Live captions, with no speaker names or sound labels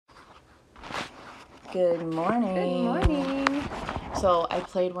Good morning. Good morning. So I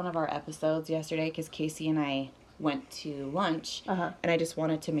played one of our episodes yesterday because Casey and I went to lunch, and I just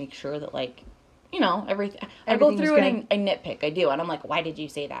wanted to make sure that, like, you know, everything. I go through and I nitpick. I do, and I'm like, why did you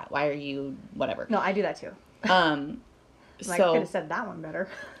say that? Why are you whatever? No, I do that too. So I could have said that one better.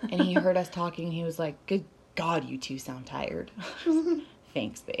 And he heard us talking. And he was like, "Good God, you two sound tired."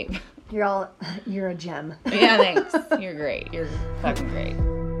 Thanks, babe. You're a gem. Yeah, thanks. You're great. You're fucking great.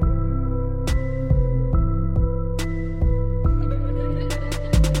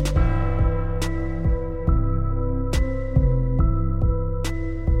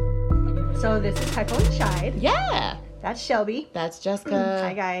 So this is Typo and Shide. Yeah. That's Shelby. That's Jessica.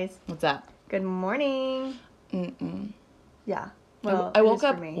 Hi, guys. What's up? Good morning. Yeah. Well, I woke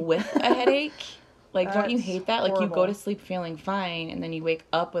up with a headache. Like, don't you hate that? Like, horrible. you go to sleep feeling fine, and then you wake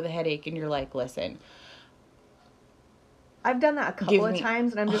up with a headache, and you're like, listen. I've done that a couple of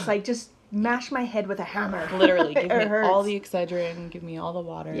times, and I'm just like, just mash my head with a hammer. Literally, give me hurts. all the Excedrin, give me all the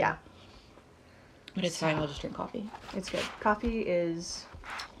water. Yeah. But it's fine, I'll just drink coffee. It's good. Coffee is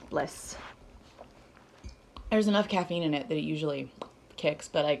bliss. There's enough caffeine in it that it usually kicks,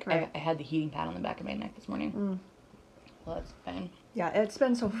 but, like, Right. I had the heating pad on the back of my neck this morning. Well, that's fine. Yeah, it's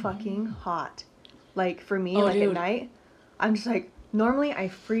been so fucking hot. Like, for me, Dude. at night, I'm just like, normally I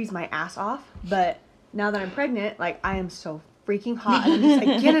freeze my ass off, but now that I'm pregnant, like, I am so freaking hot, and I'm just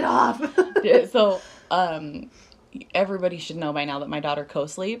like, get it off! Yeah, so, everybody should know by now that my daughter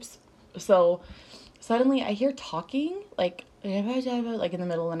co-sleeps. So, suddenly I hear talking, like in the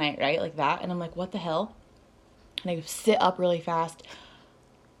middle of the night, right? Like that. And I'm like, what the hell? And I sit up really fast.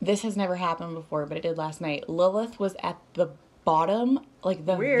 This has never happened before, but it did last night. Lilith was at the bottom, like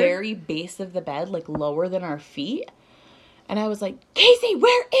the very base of the bed, like lower than our feet. And I was like, Casey,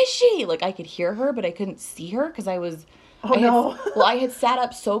 where is she? Like, I could hear her, but I couldn't see her because I had sat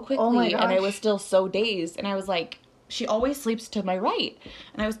up so quickly and I was still so dazed. And I was like, she always sleeps to my right.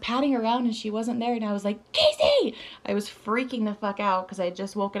 And I was patting around and she wasn't there. And I was like, Casey! I was freaking the fuck out because I had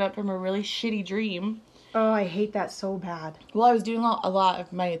just woken up from a really shitty dream. Oh, I hate that so bad. Well, I was doing a lot of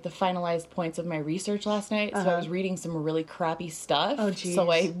the finalized points of my research last night, so I was reading some really crappy stuff. Oh, geez. So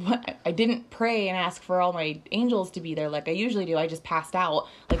I didn't pray and ask for all my angels to be there like I usually do. I just passed out,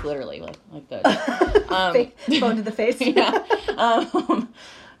 like literally, like this. Phone to the face. Yeah.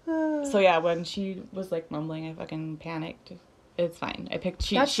 So yeah, when she was like mumbling, I fucking panicked. It's fine.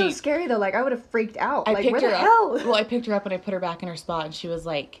 That's so scary though. Like I would have freaked out. I like picked where her the hell? Well, I picked her up and I put her back in her spot, and she was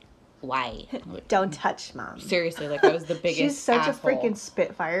like, why? Don't touch mom. Seriously, like I was the biggest She's such asshole. a freaking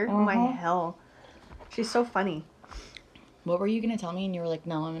spitfire. Oh my hell. She's so funny. What were you going to tell me? And you were like,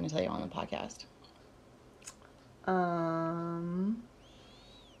 no, I'm going to tell you on the podcast.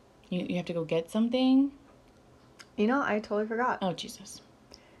 You have to go get something? You know, I totally forgot. Oh, Jesus.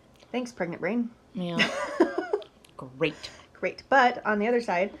 Thanks, pregnant brain. Yeah. Great. Great. But on the other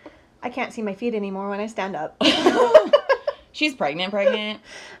side, I can't see my feet anymore when I stand up. She's pregnant.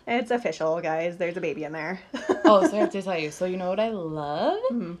 It's official, guys. There's a baby in there. Oh, so I have to tell you. So you know what I love?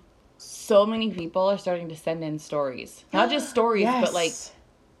 Mm-hmm. So many people are starting to send in stories. Not just stories, but like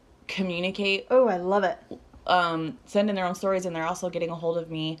communicate. Oh, I love it. Send in their own stories, and they're also getting a hold of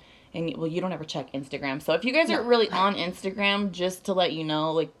me. And, well, you don't ever check Instagram. So if you guys are really on Instagram, just to let you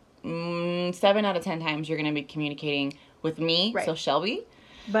know, like 7 out of 10 times you're going to be communicating with me, so Shelby.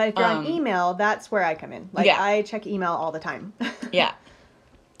 But if you're on email, that's where I come in. Like, I check email all the time. Yeah.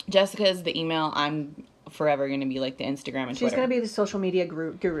 Jessica is the email. I'm forever going to be, like, the Instagram and Twitter. She's going to be the social media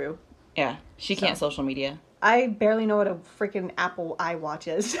guru. Yeah. She can't social media. I barely know what a freaking Apple iWatch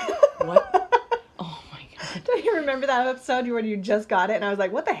is. What? Oh, my God. Do you remember that episode when you just got it? And I was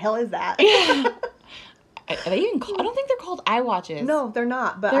like, what the hell is that? Yeah. Are they even called? I don't think they're called iWatches. No, they're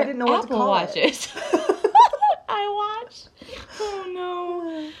not. But they're I didn't know what Apple to call watches. it. iWatch. Oh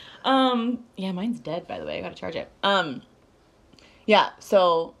no. Yeah, mine's dead, by the way. I gotta charge it. Yeah,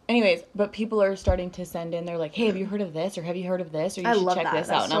 so anyways, but people are starting to send in, they're like, hey, have you heard of this? Or have you heard of this? Or you should check this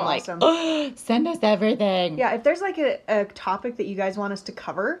out. And I'm like, oh, send us everything. Yeah, if there's like a topic that you guys want us to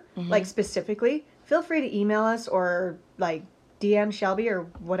cover, like specifically, feel free to email us or like DM Shelby or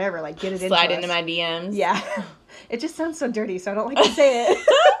whatever, like get it Slide into my DMs. Yeah. It just sounds so dirty, so I don't like to say it.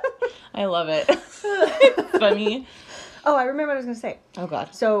 I love it. It's funny. Oh, I remember what I was going to say. Oh,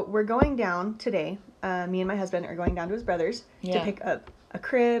 God. So we're going down today. Me and my husband are going down to his brother's to pick up a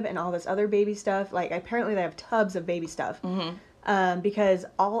crib and all this other baby stuff. Like, apparently they have tubs of baby stuff. Because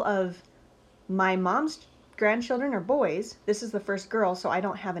all of my mom's grandchildren are boys. This is the first girl, so I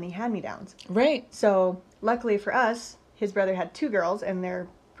don't have any hand-me-downs. Right. So, luckily for us, his brother had 2 girls, and they're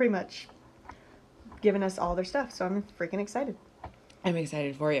pretty much giving us all their stuff. So I'm freaking excited. I'm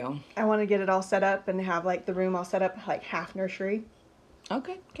excited for you. I want to get it all set up and have like the room all set up like half nursery.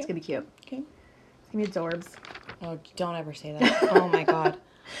 Okay. It's gonna be cute. Okay. It's gonna be adorbs. Oh, don't ever say that. Oh my god.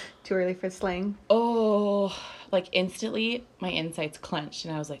 Too early for slang. Oh, like instantly my insides clenched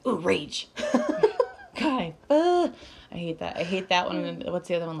and I was like, ooh, rage. God, I hate that. I hate that one. And what's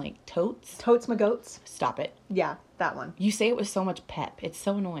the other one? Like totes? Totes my goats. Stop it. Yeah, that one. You say it with so much pep. It's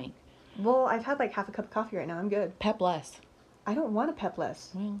so annoying. Well, I've had like half a cup of coffee right now. I'm good. Pep less. I don't want a pep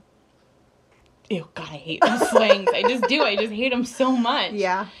less. Well. Ew, God, I hate those slangs. I just do. I just hate them so much.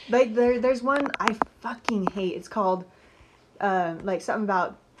 Yeah. Like there's one I fucking hate. It's called like something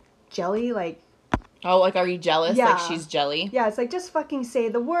about jelly, like Oh, like, are you jealous? Yeah. Like she's jelly? yeah, it's like just fucking say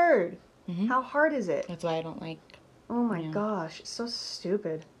the word. Mm-hmm. How hard is it? That's why I don't like. Oh my Yeah. gosh, it's so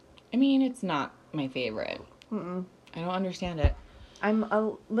stupid. I mean, it's not my favorite. Mm-mm. I don't understand it. I'm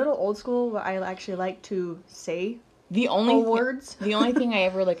a little old school, but I actually like to say The only whole words. The only thing I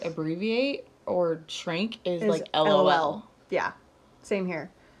ever like abbreviate or shrink is like LOL. Yeah, same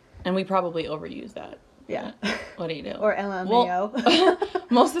here. And we probably overuse that. Yeah. What do you do? Or LMAO. Well,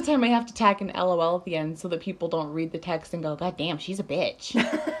 most of the time I have to tack an LOL at the end so that people don't read the text and go, God damn, she's a bitch.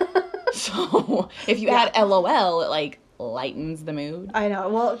 So if you add LOL, it like lightens the mood. I know.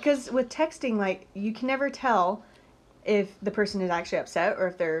 Well, because with texting, like, you can never tell if the person is actually upset or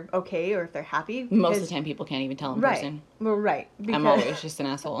if they're okay or if they're happy. Most of the time people can't even tell in Right. person. Well, right. I'm always just an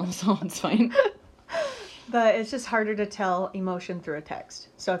asshole, so it's fine. But it's just harder to tell emotion through a text.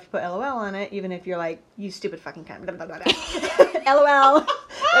 So if you put LOL on it, even if you're like, you stupid fucking cunt, blah, blah, blah, blah. LOL.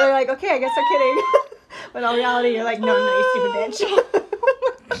 They're like, okay, I guess I'm kidding. But in reality, you're like, no, you stupid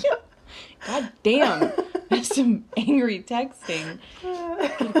bitch. God damn. That's some angry texting.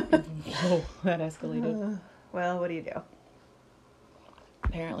 Whoa, that escalated. Well, what do you do?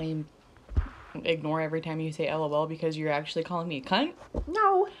 Apparently ignore every time you say LOL because you're actually calling me a cunt.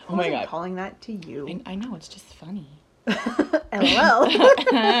 No. Oh my I wasn't God. calling that to you. I know, it's just funny. LOL.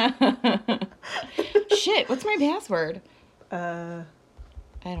 Shit, what's my password? I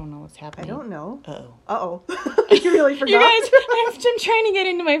I don't know what's happening. don't know. Uh-oh. Uh-oh. You really forgot? You guys, I'm trying to get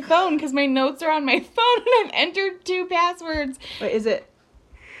into my phone because my notes are on my phone and I've entered 2 passwords. Wait, is it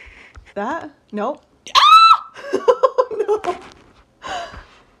that? Nope. No.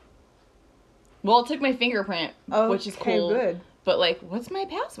 Well, it took my fingerprint, which is Okay, cool. good. But, like, what's my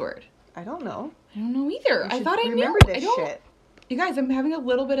password? I don't know. I don't know either. You I should thought I knew. remember this I don't. shit. You guys, I'm having a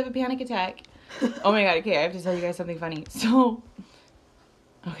little bit of a panic attack. Oh my god, okay, I have to tell you guys something funny. So,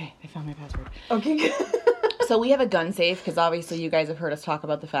 okay, I found my password. Okay, good. So we have a gun safe, because obviously you guys have heard us talk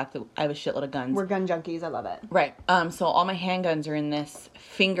about the fact that I have a shitload of guns. We're gun junkies. I love it. Right. So all my handguns are in this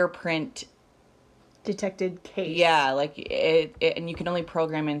fingerprint. Detected case. Yeah, like it, and you can only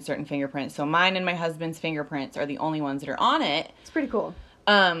program in certain fingerprints. So mine and my husband's fingerprints are the only ones that are on it. It's pretty cool.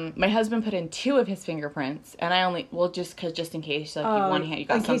 My husband put in 2 of his fingerprints, and I only, well, just in case, like one hand, you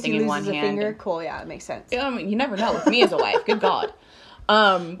got something in one hand. a finger. Cool. Yeah, it makes sense. I mean, you never know with me as a wife. Good God.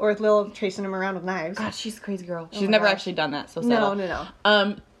 Or with Lil chasing him around with knives. God, she's a crazy girl. She's my never gosh. actually done that. So No,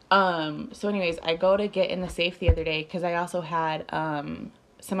 settle. no. So anyways, I go to get in the safe the other day because I also had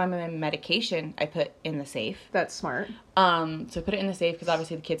some of my medication I put in the safe. That's smart. So I put it in the safe because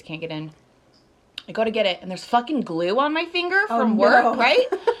obviously the kids can't get in. I go to get it and there's fucking glue on my finger from work, no. right?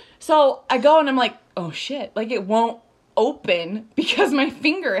 So I go and I'm like, oh shit, like it won't open because my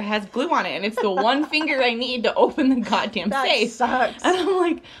finger has glue on it and it's the one finger I need to open the goddamn That safe. sucks. And I'm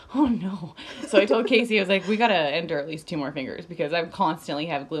like, oh no. So I told Casey, I was like, we gotta enter at least 2 more fingers because I constantly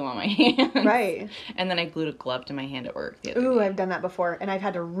have glue on my hand. Right. And then I glued a glove to my hand at work the other Ooh, day. I've done that before, and I've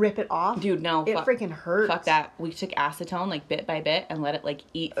had to rip it off. Dude, no. It freaking hurts. Fuck that. We took acetone, like, bit by bit and let it, like,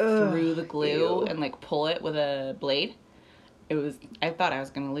 eat through the glue ew. and, like, pull it with a blade. I thought I was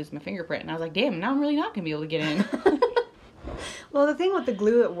gonna lose my fingerprint. And I was like, damn, now I'm really not gonna be able to get in. Well, the thing with the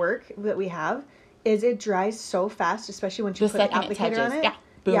glue at work that we have is it dries so fast, especially once you The put the second it applicator on touches. it. Yeah.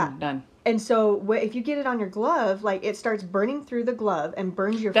 Boom. Yeah. Done. And so if you get it on your glove, like it starts burning through the glove and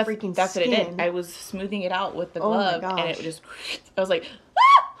burns your freaking That's skin. what it did. I was smoothing it out with the Oh my glove, and it gosh. just. I was like,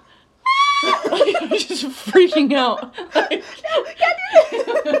 like, I was just freaking out. Like,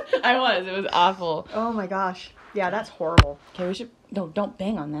 I was. It was awful. Oh my gosh. Yeah, that's horrible. Okay, we should. No, don't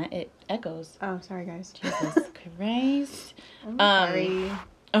bang on that. It echoes. Oh, sorry guys. Jesus Christ. I'm sorry.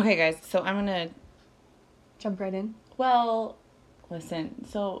 Okay, guys. So I'm gonna. Jump right in. Well, listen.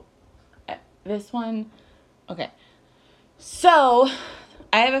 So this one. Okay. So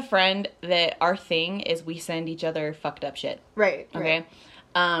I have a friend that our thing is we send each other fucked up shit. Right. Okay.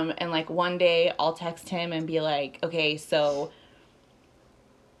 Right. And like one day I'll text him and be like, okay, so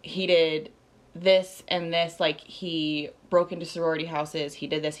he did this and this, like, he broke into sorority houses, he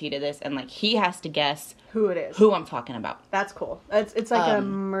did this, and, like, he has to guess who it is. Who I'm talking about. That's cool. It's like a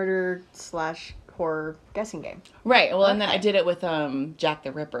murder / horror guessing game. Right. Well, and then I did it with Jack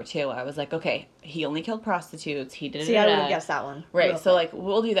the Ripper, too. I was like, okay, he only killed prostitutes. He did it. See, I would have guessed that one. Right. So, like,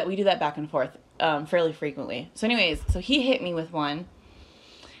 we'll do that. We do that back and forth fairly frequently. So, anyways, so he hit me with one.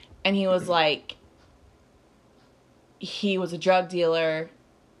 And he was like, he was a drug dealer.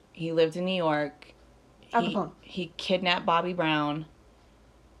 He lived in New York. He kidnapped Bobby Brown.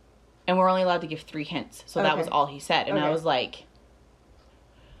 And we're only allowed to give 3 hints. So that was all he said. And I was like,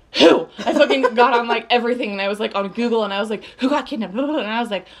 who? I fucking got on, like, everything. And I was, like, on Google. And I was like, who got kidnapped? And I was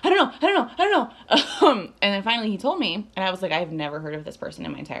like, I don't know. And then finally he told me. And I was like, I've never heard of this person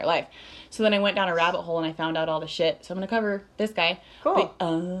in my entire life. So then I went down a rabbit hole and I found out all the shit. So I'm going to cover this guy. Cool. But,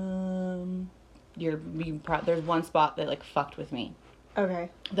 there's one spot that, like, fucked with me. Okay.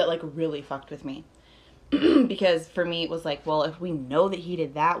 That, like, really fucked with me. Because for me, it was like, well, if we know that he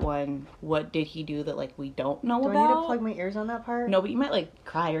did that one, what did he do that, like, we don't know about? Do I need to plug my ears on that part? No, but you might, like,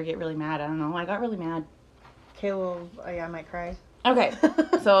 cry or get really mad. I don't know. I got really mad. Okay, well, I might cry. Okay.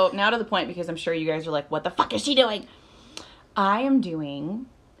 So, now to the point, because I'm sure you guys are like, what the fuck is she doing? I am doing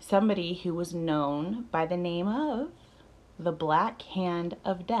somebody who was known by the name of the Black Hand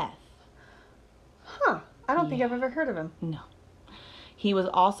of Death. Huh. I don't think I've ever heard of him. No. He was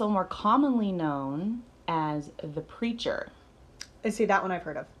also more commonly known as the Preacher. See, that one I've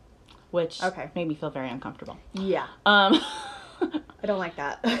heard of. Which made me feel very uncomfortable. Yeah. I don't like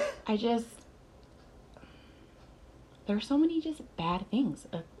that. There's so many just bad things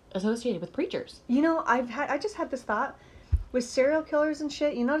associated with preachers. You know, I just had this thought. With serial killers and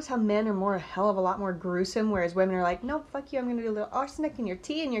shit, you notice how men are a hell of a lot more gruesome, whereas women are like, no, fuck you, I'm going to do a little arsenic in your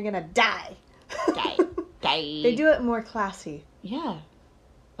tea and you're going to die. Die. They do it more classy. Yeah.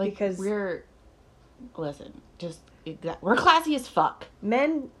 Like, because we're classy as fuck.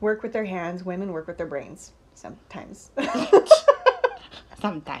 Men work with their hands, women work with their brains. Sometimes.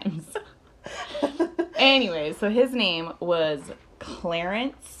 Sometimes. Anyway, so his name was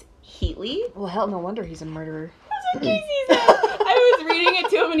Clarence Heatley. Well, hell, no wonder he's a murderer. That's what Casey said. I was reading it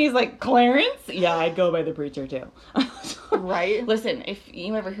to him and he's like, Clarence? Yeah, I'd go by the Preacher too. Right? Listen, if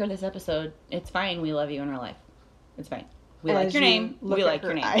you ever hear this episode, it's fine. We love you in real life. It's fine. We like your you name. We like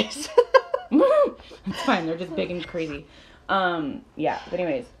your name. Eyes. It's fine. They're just big and crazy. Yeah. But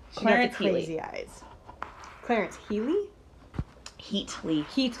anyways, Clarence crazy eyes. Clarence Healy? Heatley.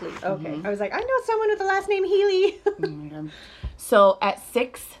 Okay. Mm-hmm. I was like, I know someone with the last name Healy. Oh my God. So at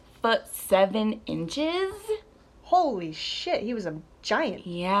 6'7". Holy shit, he was a giant.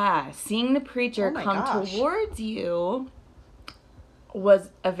 Yeah. Seeing the Preacher come towards you was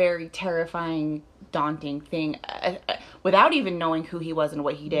a very terrifying, daunting thing. Without even knowing who he was and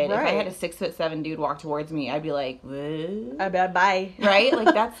what he did. Right. If I had a 6'7" dude walk towards me, I'd be like, what? Bye. Right?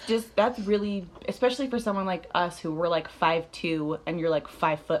 Like, that's really, especially for someone like us who were like 5'2" and you're like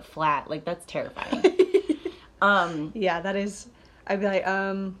 5 foot flat. Like, that's terrifying. Yeah, that is, I'd be like,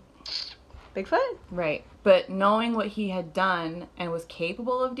 Bigfoot? Right. But knowing what he had done and was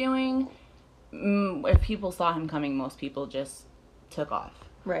capable of doing, if people saw him coming, most people just took off.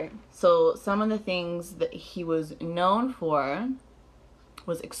 Right. So some of the things that he was known for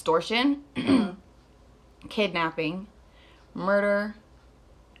was extortion, kidnapping, murder.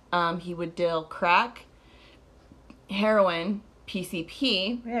 He would deal crack, heroin,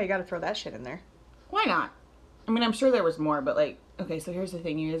 PCP. Yeah, you gotta throw that shit in there. Why not? I mean, I'm sure there was more, but like, okay, so here's the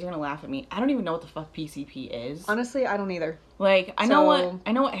thing. You guys are gonna laugh at me. I don't even know what the fuck PCP is. Honestly, I don't either. Like, I know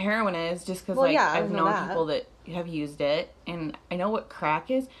what heroin is just because, I've known people that have used it, and I know what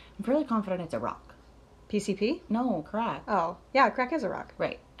crack is. I'm fairly confident it's a rock. PCP? No, crack. Oh, yeah, crack is a rock.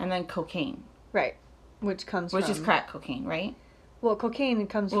 Right, and then cocaine. Right, which is crack cocaine, right? Well, cocaine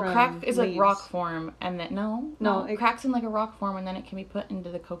comes from crack is leaves. like rock form, and then crack's in like a rock form, and then it can be put into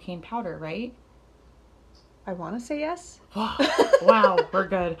the cocaine powder, right? I want to say yes. Wow, we're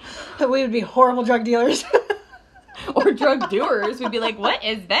good. We would be horrible drug dealers. Or drug doers. We'd be like, what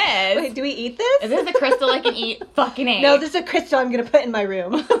is this? Wait, do we eat this? Is this a crystal I can eat? Fucking A. No, this is a crystal I'm going to put in my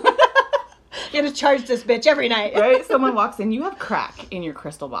room. You're going to charge this bitch every night. Right? Someone walks in, you have crack in your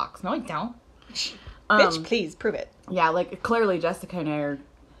crystal box. No, I don't. Bitch, please, prove it. Yeah, like, clearly Jessica and I are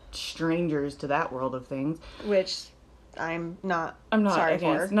strangers to that world of things. Which I'm not sorry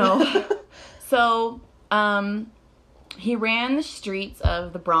against. for. No. So, he ran the streets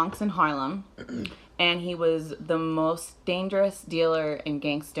of the Bronx and Harlem, and he was the most dangerous dealer and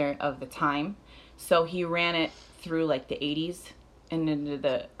gangster of the time. So he ran it through like the 80s and into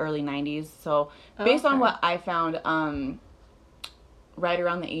the early 90s. So based on what I found, right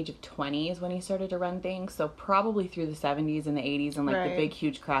around the age of 20 is when he started to run things. So probably through the 70s and the 80s and like the big,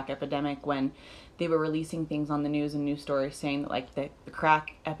 huge crack epidemic when they were releasing things on the news and news stories saying that like the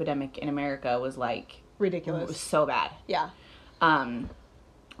crack epidemic in America was like ridiculous. It was so bad. Yeah.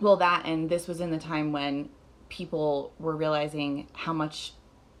 Well, that, and this was in the time when people were realizing how much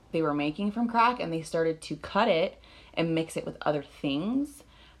they were making from crack, and they started to cut it and mix it with other things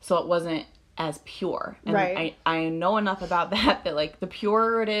so it wasn't as pure. And right. I know enough about that like the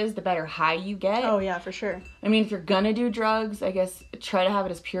purer it is, the better high you get. Oh yeah, for sure. I mean, if you're gonna do drugs, I guess try to have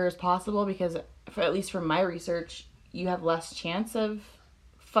it as pure as possible, because at least from my research, you have less chance of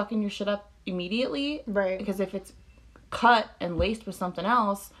fucking your shit up immediately. Right. Because if it's cut and laced with something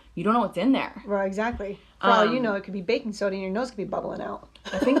else, you don't know what's in there. Well, exactly. For all you know, it could be baking soda and your nose could be bubbling out.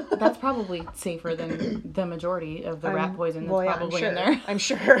 I think that's probably safer than the majority of the rat poison that's probably in there. I'm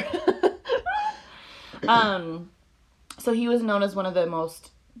sure. So he was known as one of the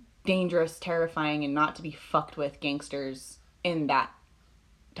most dangerous, terrifying, and not to be fucked with gangsters in that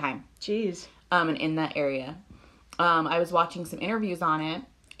time. Jeez. And in that area. I was watching some interviews on it,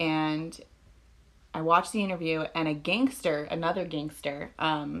 and I watched the interview, and another gangster,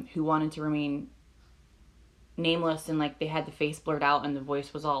 who wanted to remain nameless, and like they had the face blurred out and the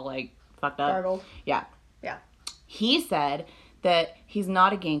voice was all like fucked up. Gargled. Yeah. Yeah. He said that he's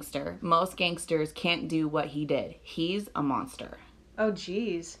not a gangster. Most gangsters can't do what he did. He's a monster. Oh,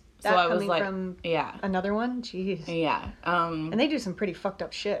 jeez. That so I coming was like, from yeah. Another one? Jeez. Yeah. And they do some pretty fucked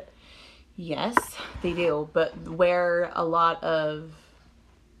up shit. Yes, they do. But where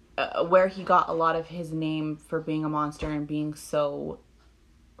he got a lot of his name for being a monster and being so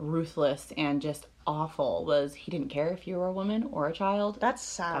ruthless and just awful was he didn't care if you were a woman or a child. That's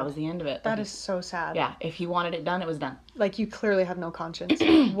sad. That was the end of it. That is so sad. Yeah, if he wanted it done, it was done. Like, you clearly have no conscience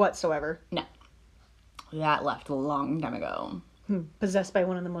whatsoever. No. That left a long time ago. Possessed by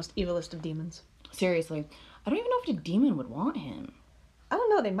one of the most evilest of demons. Seriously. I don't even know if a demon would want him. I don't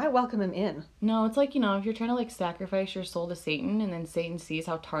know. They might welcome him in. No, it's like, if you're trying to, like, sacrifice your soul to Satan, and then Satan sees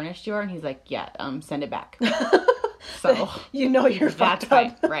how tarnished you are, and he's like, yeah, send it back. So. You're fucked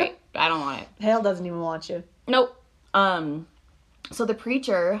up. Right. I don't want it. Hell doesn't even want you. Nope. So the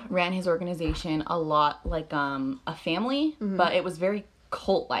preacher ran his organization a lot like, a family, but it was very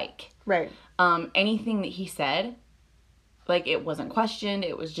cult-like. Right. Anything that he said, like, it wasn't questioned,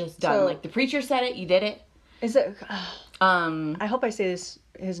 it was just done. So, like, the preacher said it, you did it. Is it... I hope I say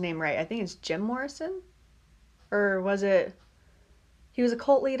his name right. I think it's Jim Morrison? Or was it... He was a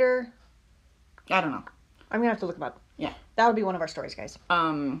cult leader? I don't know. I'm going to have to look him up. Yeah. That would be one of our stories, guys.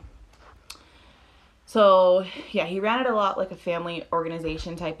 So, yeah, he ran it a lot like a family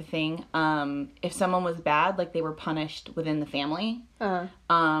organization type of thing. If someone was bad, like, they were punished within the family.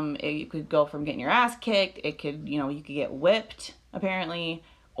 It could go from getting your ass kicked. It could, you could get whipped, apparently,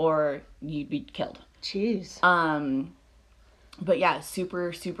 or you'd be killed. Jeez. But yeah,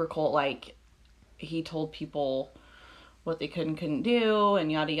 super, super cult-like. He told people what they could and couldn't do,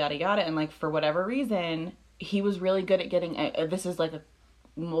 and yada, yada, yada. And, like, for whatever reason, he was really good at getting... this is, like,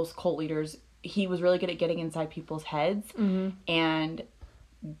 most cult leaders... He was really good at getting inside people's heads and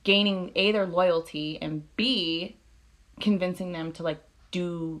gaining, A, their loyalty, and B, convincing them to, like,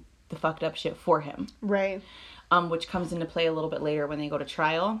 do the fucked up shit for him. Right. Which comes into play a little bit later when they go to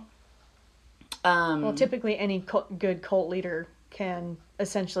trial. Well, typically any good cult leader can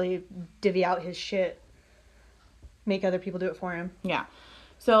essentially divvy out his shit, make other people do it for him. Yeah.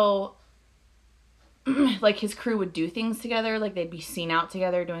 So... like, his crew would do things together, like, they'd be seen out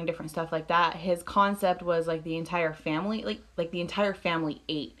together doing different stuff like that. His concept was, like, the entire family, like the entire family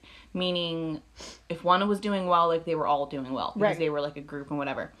ate, meaning if one was doing well, like, they were all doing well, because they were, like, a group and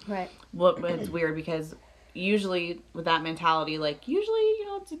whatever. Right. Well, it's weird, because usually, with that mentality, like,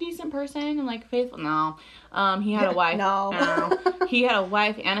 it's a decent person, and, like, faithful. No. He had a wife. No. He had a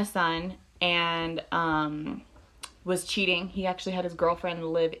wife and a son, and, was cheating. He actually had his girlfriend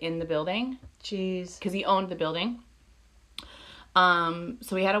live in the building. Jeez. Because he owned the building.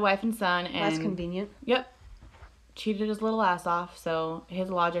 So he had a wife and son. And that's convenient. Yep. Cheated his little ass off. So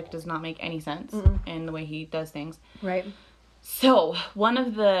his logic does not make any sense in the way he does things. Right. So one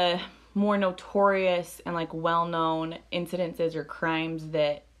of the more notorious and, like, well-known incidences or crimes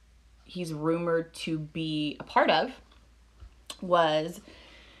that he's rumored to be a part of was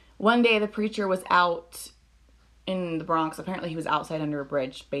one day the preacher was out in the Bronx. Apparently he was outside under a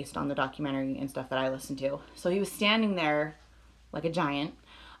bridge based on the documentary and stuff that I listened to. So he was standing there like a giant.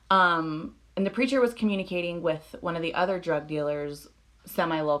 And the preacher was communicating with one of the other drug dealers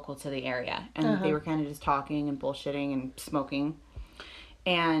semi-local to the area. And they were kind of just talking and bullshitting and smoking.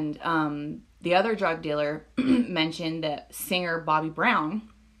 And The other drug dealer mentioned that singer Bobby Brown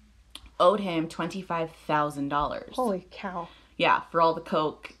owed him $25,000. Holy cow. Yeah, for all the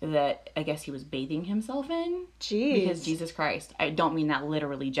coke that I guess he was bathing himself in. Jeez. Because Jesus Christ, I don't mean that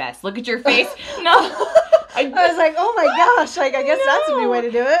literally, Jess. Look at your face. No. I was like, oh my gosh, like, I guess that's a new way to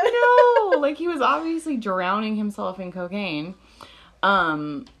do it. No, like, he was obviously drowning himself in cocaine.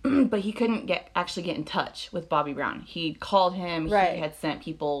 But he couldn't actually get in touch with Bobby Brown. He called him. Right. He had sent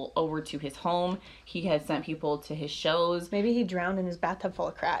people over to his home. He had sent people to his shows. Maybe he drowned in his bathtub full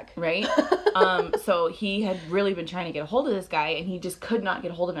of crack. Right? So he had really been trying to get a hold of this guy, and he just could not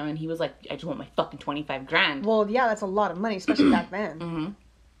get a hold of him. And he was like, I just want my fucking $25,000. Well, yeah, that's a lot of money, especially back then. Mm-hmm.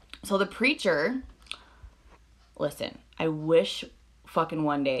 So the preacher, listen, I wish fucking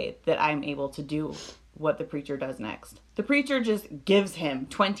one day that I'm able to do what the preacher does next. The preacher just gives him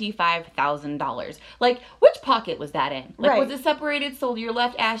 $25,000. Like, which pocket was that in? Like, right. Was it separated so your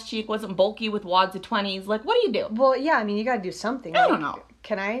left ass cheek wasn't bulky with wads of 20s? Like, what do you do? Well, yeah, I mean, you gotta do something. I don't know.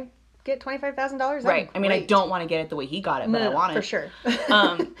 Can I get $25,000? Right. I mean, I don't want to get it the way he got it, but I want it. For sure.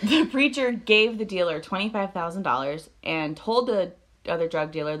 The preacher gave the dealer $25,000 and told the other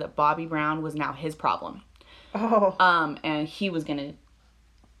drug dealer that Bobby Brown was now his problem. Oh. And he was gonna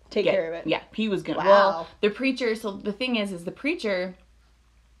take care of it. Yeah, he was gonna. Wow. Well, the preacher. So the thing is the preacher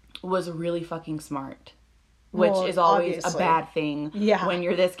was really fucking smart, which is always obviously a bad thing. Yeah. When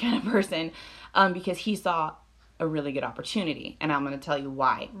you're this kind of person, because he saw a really good opportunity, and I'm gonna tell you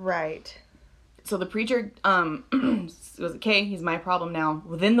why. Right. So the preacher was okay. He's my problem now.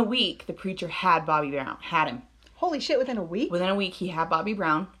 Within the week, the preacher had Bobby Brown. Had him. Holy shit! Within a week. Within a week, he had Bobby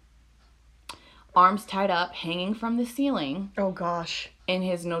Brown. Arms tied up, hanging from the ceiling. Oh gosh. In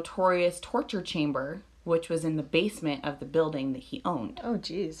his notorious torture chamber, which was in the basement of the building that he owned. Oh,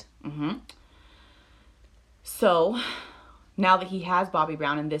 jeez. Mm-hmm. So, now that he has Bobby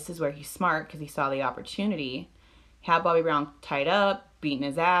Brown, and this is where he's smart because he saw the opportunity, had Bobby Brown tied up, beating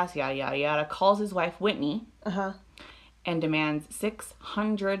his ass, yada, yada, yada, calls his wife, Whitney, and demands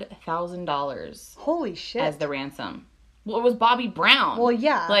 $600,000. Holy shit. As the ransom. Well, it was Bobby Brown. Well,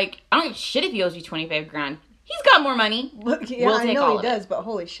 yeah. Like, I don't give a shit if he owes you $25,000. He's got more money. Yeah, we'll take I know he does, but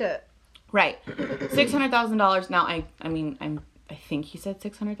holy shit. Right. $600,000. Now, I mean, I think he said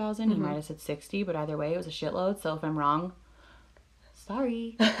 600,000. He might have said 60, but either way, it was a shitload. So if I'm wrong,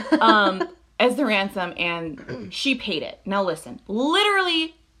 sorry. As the ransom, and she paid it. Now listen,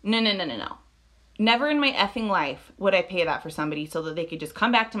 literally, no. Never in my effing life would I pay that for somebody so that they could just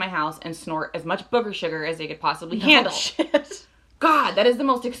come back to my house and snort as much booger sugar as they could possibly handle. Shit. God, that is the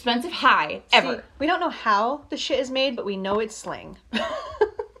most expensive high ever. See, we don't know how the shit is made, but we know it's slang.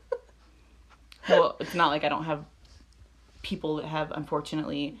 Well, it's not like I don't have people that have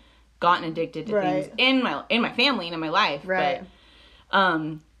unfortunately gotten addicted to things in my family and in my life. Right.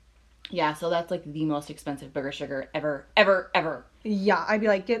 But, yeah, so that's like the most expensive booger sugar ever. Yeah, I'd be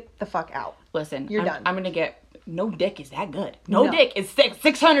like, get the fuck out. Listen, You're done. I'm gonna get. No dick is that good. No dick is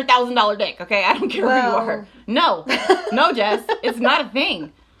 $600,000 dick. Okay, I don't care who you are. No, Jess, it's not a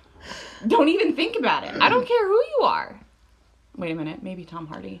thing. Don't even think about it. I don't care who you are. Wait a minute, maybe Tom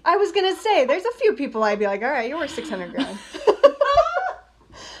Hardy. I was gonna say, there's a few people I'd be like, all right, you're worth $600,000.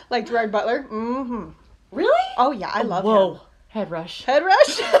 Like Gerard Butler. Mm-hmm. Really? Oh yeah, I love him. Head rush. Head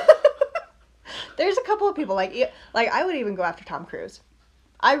rush. There's a couple of people like I would even go after Tom Cruise.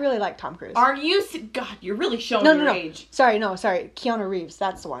 I really like Tom Cruise. Are you? God, you're really showing your age. Sorry. Keanu Reeves.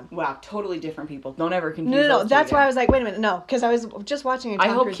 That's the one. Wow, totally different people. Don't ever confuse. No. That's why I was like, wait a minute, no, because I was just watching a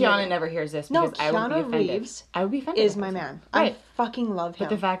Tom Cruise Keanu movie. never hears this because I would be offended. Reeves I would be offended. Is my man. Right. I fucking love him.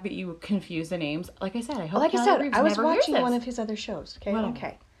 But the fact that you confuse the names, like I said, I hope. Like Keanu I said, Reeves I was never watching hears one this. of his other shows. Okay. Well.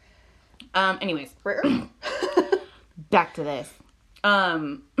 Okay. Anyways, back to this.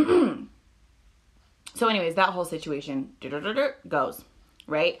 So anyways, that whole situation goes,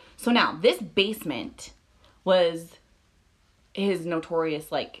 right? So now, this basement was his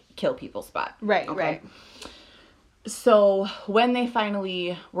notorious, like, kill people spot. Right, okay? right. So when they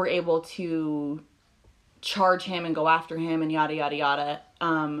finally were able to charge him and go after him and yada, yada, yada,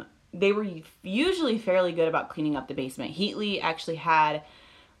 they were usually fairly good about cleaning up the basement. Heatley actually had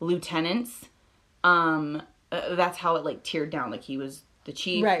lieutenants. That's how it, like, tiered down. Like, he was the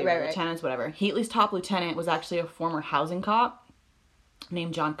chief, right. lieutenants, whatever. Heatley's top lieutenant was actually a former housing cop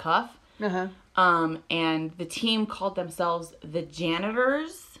named John Cuff. And the team called themselves the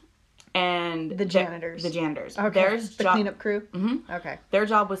Janitors. And the Janitors. The Janitors. Okay. The cleanup crew? Mm-hmm. Okay. Their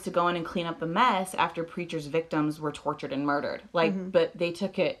job was to go in and clean up the mess after Preacher's victims were tortured and murdered. Like, but they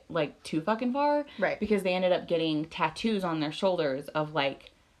took it, like, too fucking far. Right. Because they ended up getting tattoos on their shoulders of, like,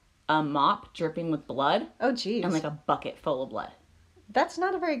 a mop dripping with blood. Oh, jeez. And, like, a bucket full of blood. That's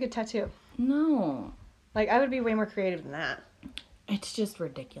not a very good tattoo. No. Like, I would be way more creative than that. It's just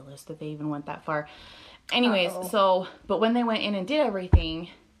ridiculous that they even went that far. Anyways, but when they went in and did everything,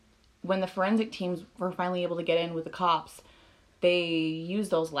 when the forensic teams were finally able to get in with the cops, they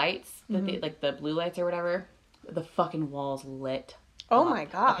used those lights, that they, like the blue lights or whatever. The fucking walls lit. Oh my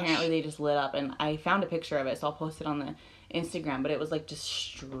gosh. Apparently they just lit up, and I found a picture of it, so I'll post it on the Instagram, but it was like just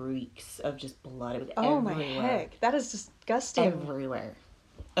streaks of just blood. It was everywhere. My heck. That is disgusting. Everywhere.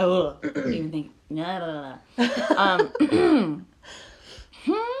 Oh, even think. No.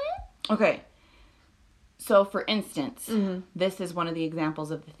 Okay. So, for instance, this is one of the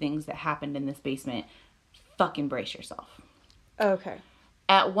examples of the things that happened in this basement. Fucking brace yourself. Okay.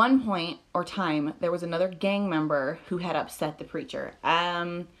 At one point or time, there was another gang member who had upset the preacher.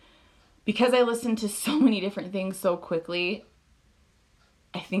 Because I listened to so many different things so quickly,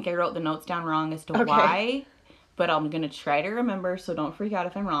 I think I wrote the notes down wrong as to why, but I'm going to try to remember, so don't freak out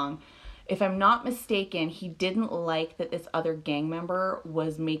if I'm wrong. If I'm not mistaken, he didn't like that this other gang member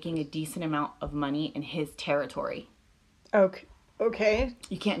was making a decent amount of money in his territory. Okay.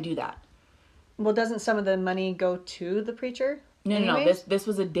 You can't do that. Well, doesn't some of the money go to the preacher? No. This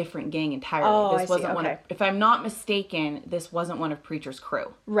was a different gang entirely. Oh, this wasn't one of, if I'm not mistaken, this wasn't one of Preacher's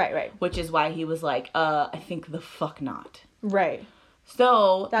crew. Right. Which is why he was like, I think the fuck not. Right.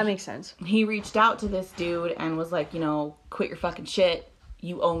 So that makes sense. He reached out to this dude and was like, quit your fucking shit.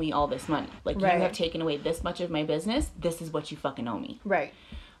 You owe me all this money. Like, you have taken away this much of my business. This is what you fucking owe me. Right.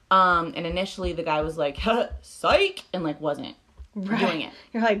 And initially the guy was like, psych, and like wasn't doing it.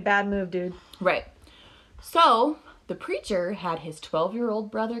 You're like, bad move, dude. Right. So the preacher had his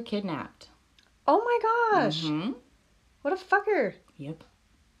 12-year-old brother kidnapped. Oh my gosh. Mm-hmm. What a fucker. Yep.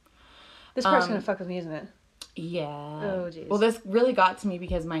 This part's gonna fuck with me, isn't it? Yeah. Oh, jeez. Well, this really got to me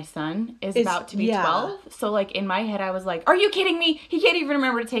because my son is about to be 12. So, like, in my head, I was like, are you kidding me? He can't even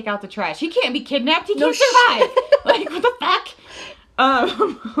remember to take out the trash. He can't be kidnapped. He can't survive. Like, what the fuck?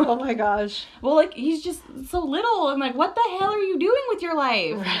 Oh, my gosh. Well, like, he's just so little. I'm like, what the hell are you doing with your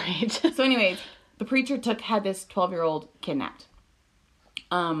life? Right. So, anyways, the preacher had this 12-year-old kidnapped.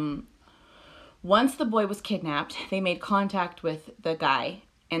 Once the boy was kidnapped, they made contact with the guy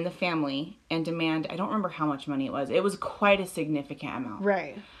and the family and demand, I don't remember how much money it was. It was quite a significant amount.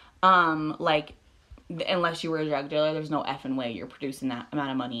 Right. Like, unless you were a drug dealer, there's no effing way you're producing that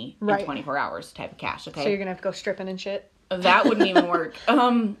amount of money in 24 hours type of cash, okay? So you're going to have to go stripping and shit? That wouldn't even work.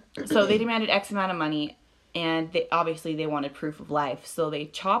 So they demanded X amount of money, and they wanted proof of life. So they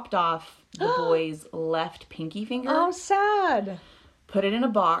chopped off the boy's left pinky finger. Oh, sad. Put it in a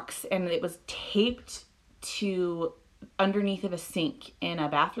box, and it was taped to underneath of a sink in a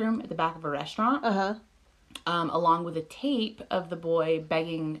bathroom at the back of a restaurant. Along with a tape of the boy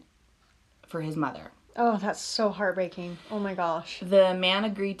begging for his mother. Oh, that's so heartbreaking. Oh my gosh. The man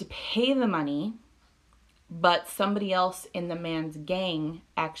agreed to pay the money, but somebody else in the man's gang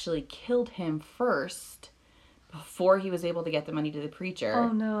actually killed him first before he was able to get the money to the preacher. Oh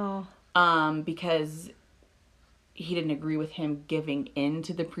no. Because he didn't agree with him giving in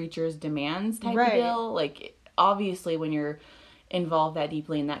to the preacher's demands type of deal. Like, obviously when you're involved that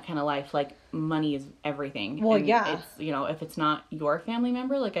deeply in that kind of life, like, money is everything. Well, and yeah. It's, if it's not your family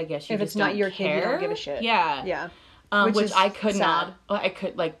member, like, I guess you if just it's not don't your care. kid, you don't give a shit. Yeah. Yeah. Which I could not. I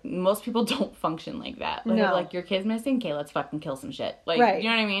could, like, most people don't function like that. Like, no. Like, your kid's missing? Okay, let's fucking kill some shit. Like, you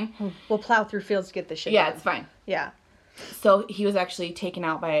know what I mean? We'll plow through fields to get the shit done. It's fine. Yeah. So he was actually taken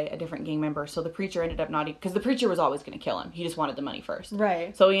out by a different gang member. So the preacher ended up not... Because the preacher was always going to kill him. He just wanted the money first.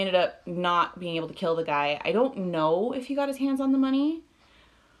 Right. So he ended up not being able to kill the guy. I don't know if he got his hands on the money.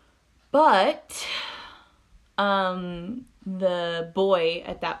 But... the boy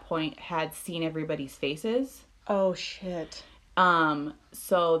at that point had seen everybody's faces. Oh, shit.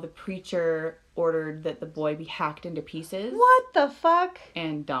 So the preacher ordered that the boy be hacked into pieces. What the fuck?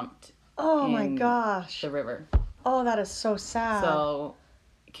 And dumped. Oh my gosh. The river. Oh, that is so sad. So,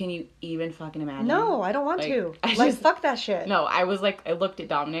 can you even fucking imagine? No, I don't want to. Fuck that shit. No, I was like, I looked at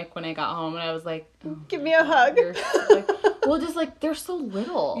Dominic when I got home and I was like, oh, give me a hug. Just like, they're so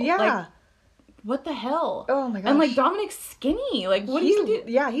little. Yeah. Like, what the hell? Oh my gosh. And like, Dominic's skinny. Like, what do you do?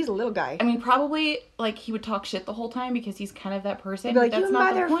 Yeah, he's a little guy. I mean, probably, like, he would talk shit the whole time because he's kind of that person. He'd be like, that's you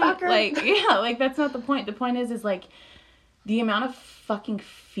not motherfucker. The point. Like, yeah, like, that's not the point. The point is like, the amount of fucking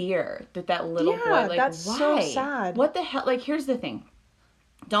fear that little boy, like, that's why? So sad. What the hell? Like, here's the thing.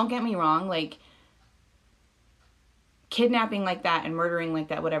 Don't get me wrong, like, kidnapping like that and murdering like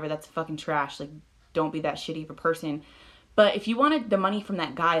that, whatever, that's fucking trash. Like, don't be that shitty of a person. But if you wanted the money from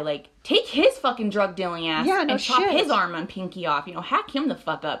that guy, like, take his fucking drug dealing ass and chop his arm and pinky off. Hack him the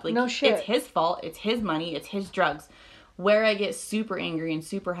fuck up. Like, no shit. It's his fault. It's his money. It's his drugs. where I get super angry and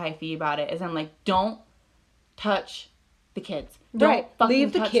super hyphy about it is I'm like, don't touch the kids. Don't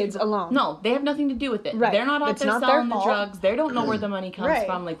leave the kids alone. No, they have nothing to do with it. Right. They're not out there selling the drugs. They don't know where the money comes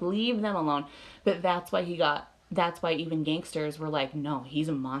from. Like, leave them alone. But that's why even gangsters were like, no, he's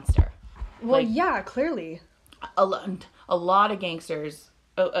a monster. Well, like, yeah, clearly. A lot of gangsters,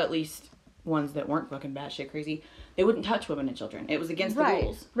 at least ones that weren't fucking batshit crazy, they wouldn't touch women and children. It was against the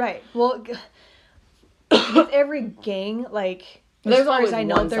rules. Right. Well, with every gang, like, as far as I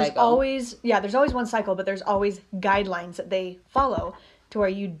know, there's always one cycle, but there's always guidelines that they follow to where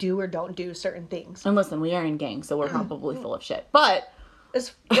you do or don't do certain things. And listen, we are in gangs, so we're probably full of shit. But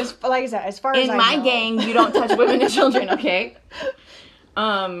as like I said, as far as in my gang, you don't touch women and children, okay?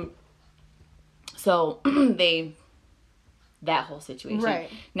 So that whole situation. Right.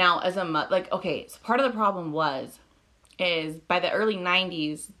 Now, so part of the problem is by the early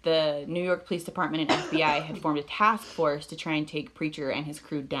 90s, the New York Police Department and FBI had formed a task force to try and take Preacher and his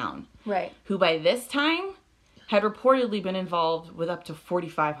crew down. Right. Who by this time had reportedly been involved with up to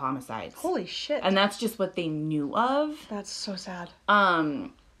 45 homicides. Holy shit. And that's just what they knew of. That's so sad. But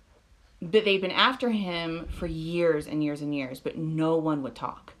they'd been after him for years and years and years, but no one would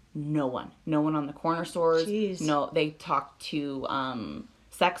talk. No one on the corner stores. Jeez. No, they talked to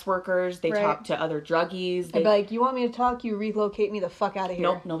sex workers. They talked to other druggies. They'd be like, you want me to talk? You relocate me the fuck out of here.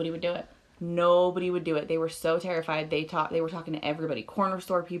 Nope, nobody would do it. Nobody would do it. They were so terrified. They were talking to everybody, corner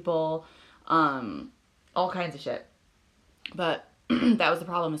store people, all kinds of shit. But that was the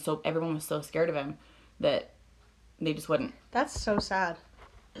problem. So everyone was so scared of him that they just wouldn't. That's so sad.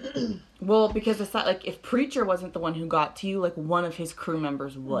 Well, because it's not like if Preacher wasn't the one who got to you, like one of his crew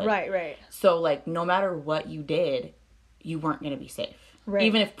members would. Right. So like no matter what you did, you weren't going to be safe. Right.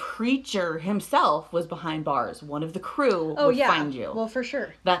 Even if Preacher himself was behind bars, one of the crew would find you. Well, for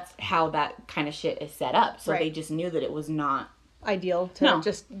sure. That's how that kind of shit is set up. So they just knew that it was not ideal to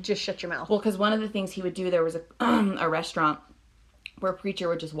just shut your mouth. Well, because one of the things he would do, there was a restaurant where Preacher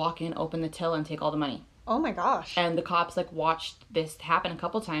would just walk in, open the till, and take all the money. Oh my gosh. And the cops watched this happen a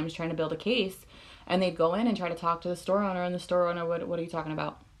couple times trying to build a case, and they'd go in and try to talk to the store owner, and the store owner, what are you talking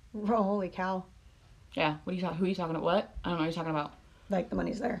about? Oh, holy cow. Yeah, who are you talking about? What? I don't know what you're talking about. Like, the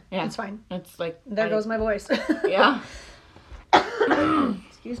money's there. Yeah. It's fine. It's like... There goes my voice. Yeah.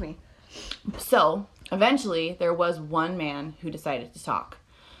 Excuse me. So, eventually, there was one man who decided to talk.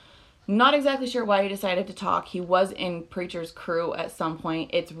 Not exactly sure why he decided to talk. He was in Preacher's crew at some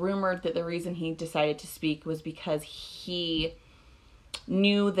point. It's rumored that the reason he decided to speak was because he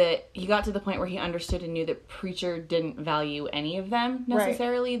knew that he got to the point where he understood and knew that Preacher didn't value any of them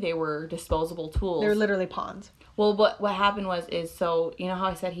necessarily. Right. They were disposable tools. They were literally pawns. Well, what happened so you know how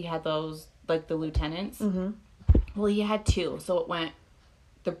I said he had those, like the lieutenants? Mm-hmm. Well, he had two. So it went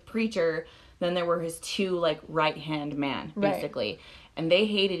the Preacher, then there were his two, right-hand man, basically. Right. And they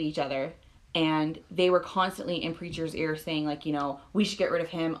hated each other, and they were constantly in Preacher's ear saying, we should get rid of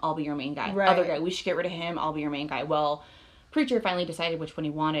him, I'll be your main guy. Right. Other guy, we should get rid of him, I'll be your main guy. Well, Preacher finally decided which one he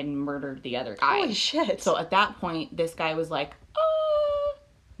wanted and murdered the other guy. Holy shit. So at that point, this guy was like,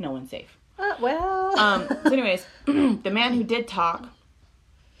 no one's safe. So anyways, the man who did talk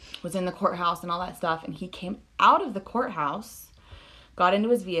was in the courthouse and all that stuff, and he came out of the courthouse, got into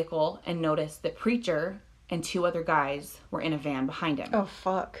his vehicle, and noticed that Preacher and two other guys were in a van behind him. Oh,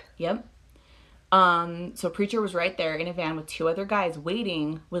 fuck. Yep. So Preacher was right there in a van with two other guys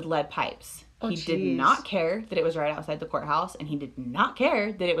waiting with lead pipes. Oh, he did not care that it was right outside the courthouse, and he did not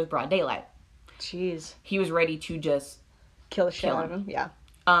care that it was broad daylight. Jeez. He was ready to just kill the shit out of him. Yeah.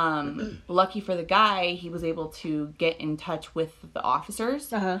 Lucky for the guy, he was able to get in touch with the officers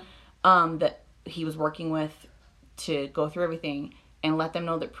that he was working with to go through everything and let them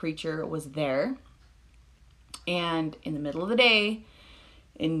know that Preacher was there. And in the middle of the day,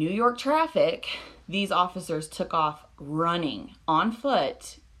 in New York traffic, these officers took off running on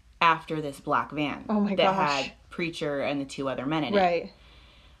foot after this black van that had Preacher and the two other men in it. Right.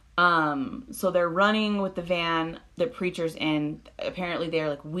 So they're running with the van that Preacher's in. Apparently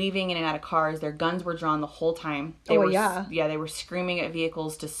they're weaving in and out of cars. Their guns were drawn the whole time. They were screaming at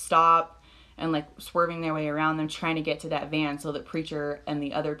vehicles to stop and swerving their way around them, trying to get to that van so that Preacher and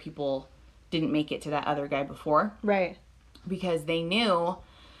the other people didn't make it to that other guy before. Right. Because they knew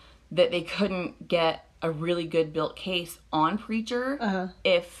that they couldn't get a really good built case on Preacher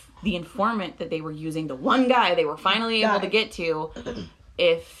if the informant that they were using, the one guy they were finally able to get to,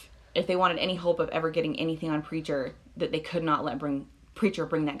 if they wanted any hope of ever getting anything on Preacher, that they could not let Preacher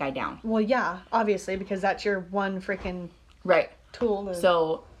bring that guy down. Well, yeah, obviously, because that's your one freaking... Right. tool.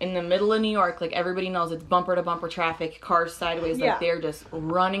 So in the middle of New York, like everybody knows it's bumper to bumper traffic, cars sideways, like they're just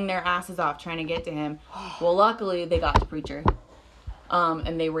running their asses off trying to get to him. Well, luckily they got to Preacher,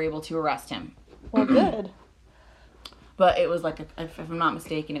 and they were able to arrest him. Well, good. But it was like, if I'm not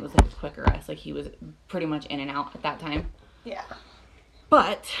mistaken, it was like a quick arrest. Like he was pretty much in and out at that time. Yeah.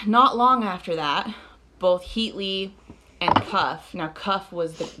 But not long after that, both Heatley and Cuff. Now Cuff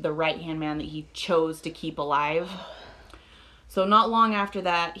was the right-hand man that he chose to keep alive. So not long after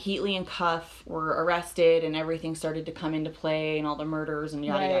that, Heatley and Cuff were arrested and everything started to come into play and all the murders and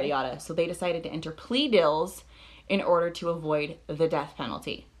yada, yada, yada. So they decided to enter plea deals in order to avoid the death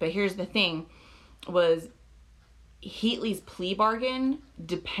penalty. But here's the thing, was Heatley's plea bargain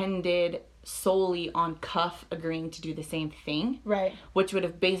depended solely on Cuff agreeing to do the same thing. Right. Which would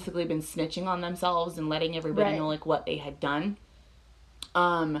have basically been snitching on themselves and letting everybody know, like, what they had done.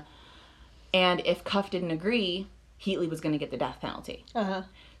 And if Cuff didn't agree, Heatley was going to get the death penalty. Uh-huh.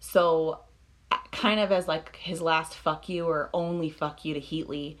 So, kind of as, like, his last fuck you or only fuck you to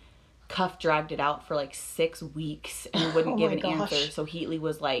Heatley, Cuff dragged it out for, like, 6 weeks and wouldn't give an answer. So Heatley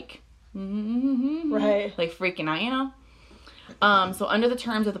was like, right, like freaking out, you know. So under the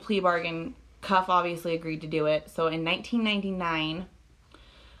terms of the plea bargain, Cuff obviously agreed to do it. So in 1999,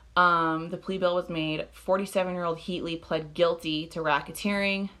 the plea bill was made. 47-year-old Heatley pled guilty to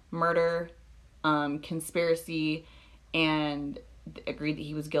racketeering, murder, conspiracy, and agreed that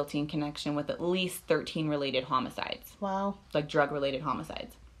he was guilty in connection with at least 13 related homicides. Wow. Like drug-related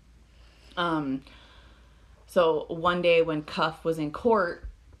homicides. So one day when Cuff was in court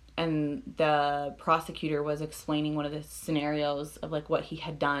and the prosecutor was explaining one of the scenarios of like what he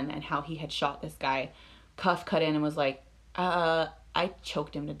had done and how he had shot this guy, Cuff cut in and was like, I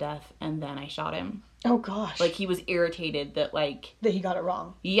choked him to death and then I shot him. Oh gosh. Like he was irritated that like... that he got it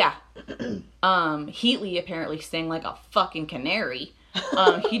wrong. Yeah. Heatley apparently sang like a fucking canary.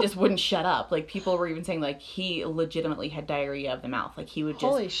 He just wouldn't shut up. Like people were even saying like he legitimately had diarrhea of the mouth. Like he would just...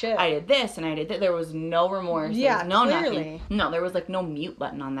 Holy shit. I did this and I did that. There was no remorse. Yeah, there was no clearly. Nothing. No, there was like no mute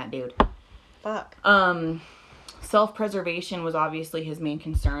button on that dude. Fuck. Self-preservation was obviously his main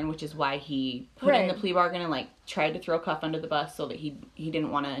concern, which is why he put in the plea bargain and like tried to throw Cuff under the bus so that he didn't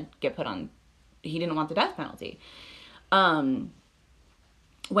want to get put on... He didn't want the death penalty. When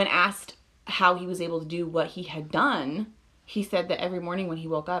asked how he was able to do what he had done, he said that every morning when he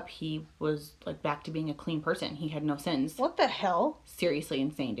woke up, he was like back to being a clean person. He had no sins. What the hell? Seriously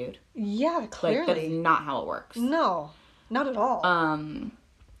insane, dude. Yeah, clearly. Like, that is not how it works. No, not at all.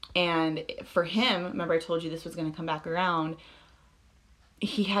 And for him, remember I told you this was going to come back around,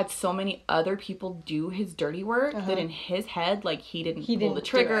 he had so many other people do his dirty work that in his head, like, he didn't pull the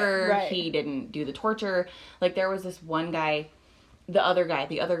trigger, right. He didn't do the torture. Like, there was this one guy, the other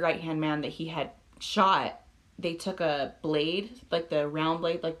right-hand man that he had shot, they took a blade, like the round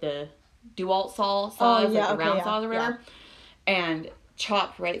blade, like the DeWalt saws, like the round saws or whatever, and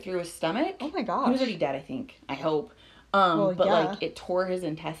chopped right through his stomach. Oh my gosh. He was already dead, I think. I hope. Like, it tore his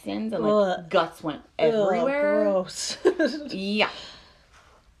intestines and, like, guts went everywhere. Gross. Yeah.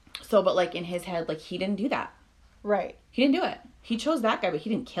 So, but, like, in his head, like, he didn't do that. Right. He didn't do it. He chose that guy, but he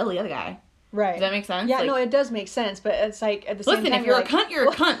didn't kill the other guy. Right. Does that make sense? Yeah, like, no, it does make sense, but it's like, at the same time, listen, if you're a cunt, you're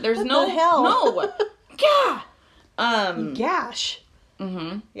a cunt. There's no... the hell? No. Yeah. Gash.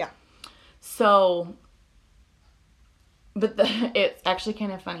 Mm-hmm. Yeah. So... But it's actually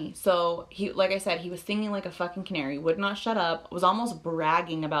kind of funny. So, he, like I said, he was singing like a fucking canary, would not shut up, was almost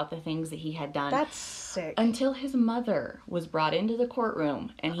bragging about the things that he had done. That's sick. Until his mother was brought into the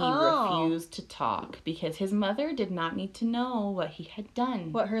courtroom, and he refused to talk, because his mother did not need to know what he had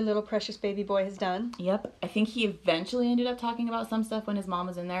done. What her little precious baby boy has done? Yep. I think he eventually ended up talking about some stuff when his mom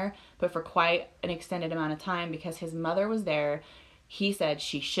was in there, but for quite an extended amount of time, because his mother was there, he said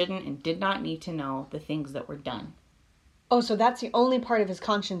she shouldn't and did not need to know the things that were done. Oh, so that's the only part of his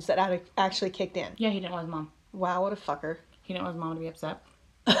conscience that actually kicked in. Yeah, he didn't want his mom. Wow, what a fucker. He didn't want his mom to be upset.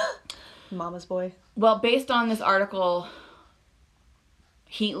 Mama's boy. Well, based on this article,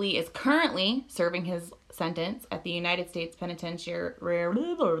 Heatley is currently serving his sentence at the United States Penitentiary. Really?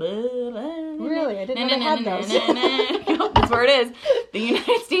 I didn't know they had those. That's where it is. The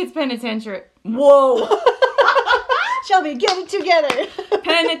United States Penitentiary. Whoa! Shelby, get it together.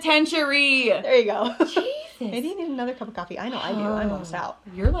 Penitentiary. There you go. Jesus. Maybe you need another cup of coffee. I know I do. I'm almost out.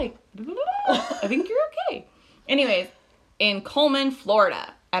 You're like, I think you're okay. Anyways, in Coleman,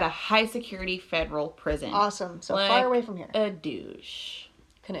 Florida, at a high security federal prison. Awesome. So like far away from here. A douche.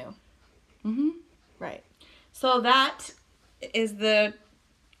 Canoe. Mm-hmm. Right. So that is the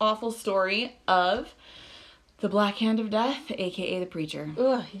awful story of The Black Hand of Death, aka the Preacher.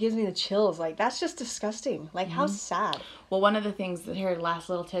 Ugh, he gives me the chills. Like, that's just disgusting. Like, how sad. Well, one of the things that here, last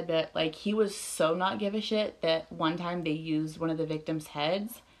little tidbit, like, he was so not give a shit that one time they used one of the victims'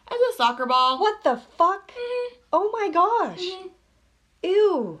 heads as a soccer ball. What the fuck? Mm-hmm. Oh my gosh. Mm-hmm.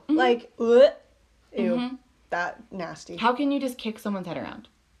 Ew. Mm-hmm. Like, ugh. Ew. Mm-hmm. That nasty. How can you just kick someone's head around?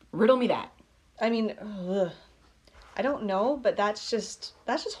 Riddle me that. I mean, ugh. I don't know, but that's just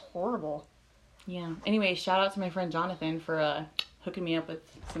horrible. Yeah. Anyway, shout out to my friend Jonathan for hooking me up with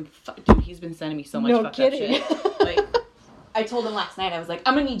some... Dude, he's been sending me so much fucked up shit. Like, I told him last night, I was like,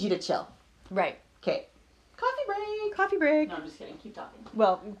 I'm gonna need you to chill. Right. Okay. Coffee break. Coffee break. No, I'm just kidding. Keep talking.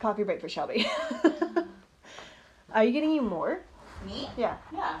 Well, coffee break for Shelby. Are you getting you more? Me? Yeah.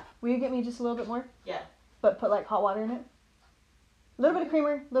 Yeah. Will you get me just a little bit more? Yeah. But put, like, hot water in it? A little bit of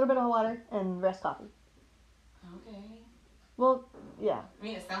creamer, a little bit of hot water, and rest coffee. Okay. Well, yeah. I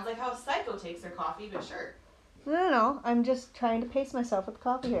mean, it sounds like how a psycho takes their coffee, but sure. No. I'm just trying to pace myself with the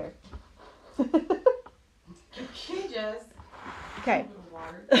coffee here. Okay, Jess. Okay.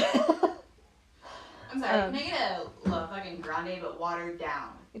 I'm sorry, can I get a fucking grande but watered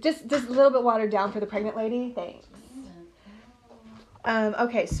down? Just a little bit watered down for the pregnant lady? Thanks.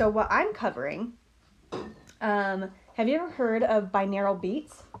 Okay, so what I'm covering, have you ever heard of binaural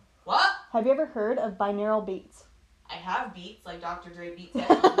beats? What? Have you ever heard of binaural beats? I have Beats, like Dr. Dre Beats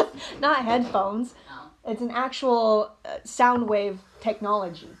headphones. Not headphones. No. It's an actual sound wave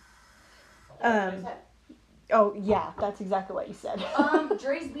technology. Oh, yeah, that's exactly what you said.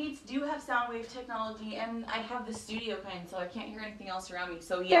 Dre's Beats do have sound wave technology, and I have the studio kind, so I can't hear anything else around me,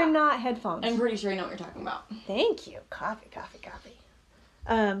 so yeah. They're not headphones. I'm pretty sure I know what you're talking about. Thank you. Coffee.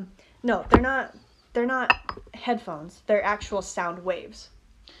 No, they're not headphones. They're actual sound waves.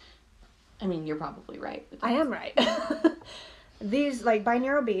 I mean, you're probably right. I am right. These, like,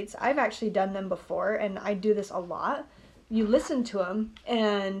 binaural beats, I've actually done them before, and I do this a lot. You listen to them,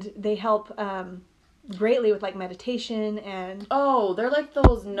 and they help greatly with, like, meditation and... Oh, they're like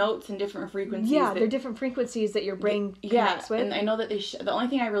those notes and different frequencies. Yeah, they're different frequencies that your brain connects with. And I know that the only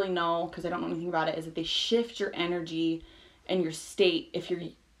thing I really know, because I don't know anything about it, is that they shift your energy and your state if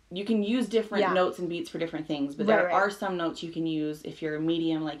you can use different notes and beats for different things, but there are some notes you can use if you're a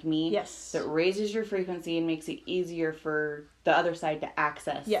medium like me. Yes. That raises your frequency and makes it easier for the other side to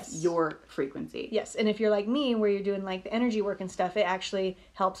access your frequency. Yes, and if you're like me, where you're doing like the energy work and stuff, it actually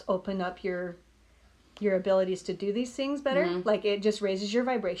helps open up your abilities to do these things better. Mm-hmm. Like, it just raises your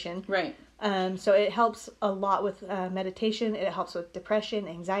vibration. Right. So it helps a lot with meditation. It helps with depression,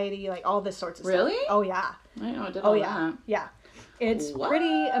 anxiety, like all this sorts of stuff. Really? Oh, yeah. I know, I did all that. Yeah. It's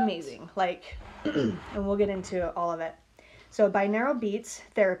pretty amazing. Like, and we'll get into all of it. So binaural beats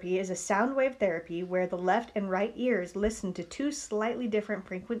therapy is a sound wave therapy where the left and right ears listen to two slightly different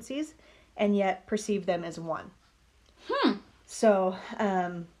frequencies and yet perceive them as one. So,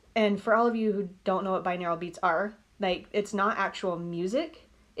 and for all of you who don't know what binaural beats are, like, it's not actual music.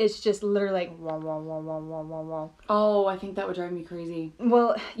 It's just literally like, wah, wah, wah, wah, wah, wah, wah. Oh, I think that would drive me crazy.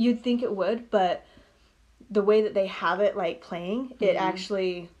 Well, you'd think it would, but the way that they have it, like, playing, it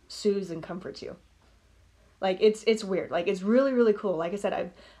actually soothes and comforts you. Like, it's weird. Like, it's really, really cool. Like I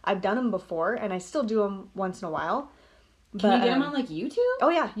said, I've done them before, and I still do them once in a while. Can you get them on, like, YouTube? Oh,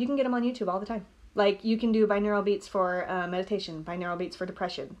 yeah. You can get them on YouTube all the time. Like, you can do binaural beats for meditation, binaural beats for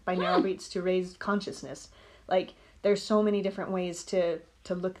depression, binaural beats to raise consciousness. Like, there's so many different ways to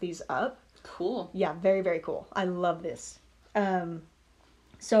look these up. Cool. Yeah, very, very cool. I love this.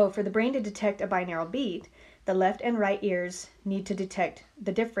 So for the brain to detect a binaural beat, the left and right ears need to detect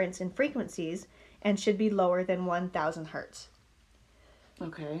the difference in frequencies and should be lower than 1,000 hertz.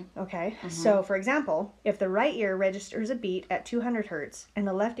 Okay. Okay. Mm-hmm. So, for example, if the right ear registers a beat at 200 hertz and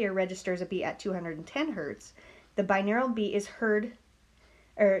the left ear registers a beat at 210 hertz, the binaural beat is heard,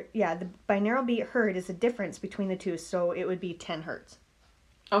 the binaural beat heard is the difference between the two, so it would be 10 hertz.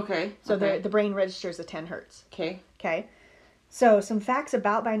 Okay. So the brain registers a 10 hertz. Okay. Okay. So, some facts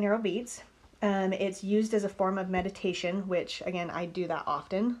about binaural beats. It's used as a form of meditation, which, again, I do that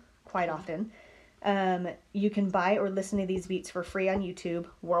quite often. You can buy or listen to these beats for free on YouTube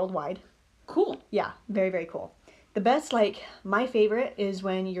worldwide. Cool. Yeah, very, very cool. The best, like, my favorite is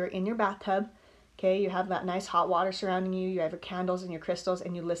when you're in your bathtub, okay, you have that nice hot water surrounding you, you have your candles and your crystals,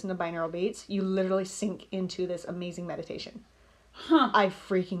 and you listen to binaural beats, you literally sink into this amazing meditation. I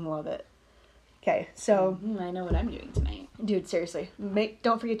freaking love it. Okay, so... I know what I'm doing tonight. Dude, seriously.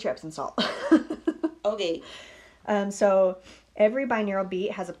 Don't forget your Epsom salt. Okay. So, every binaural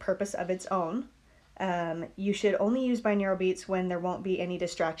beat has a purpose of its own. You should only use binaural beats when there won't be any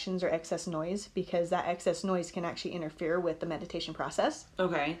distractions or excess noise, because that excess noise can actually interfere with the meditation process.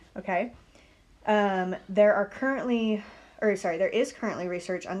 Okay. Okay. There is currently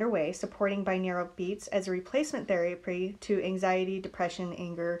research underway supporting binaural beats as a replacement therapy to anxiety, depression,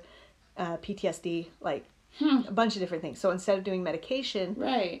 anger, PTSD, like a bunch of different things. So instead of doing medication,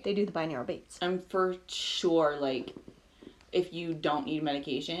 right, they do the binaural beats. And for sure, like, if you don't need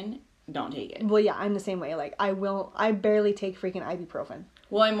medication, don't take it. Well, yeah, I'm the same way. Like, I barely take freaking ibuprofen.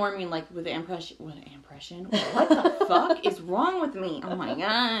 Well, I more mean, like, with impression. What the fuck is wrong with me? Oh my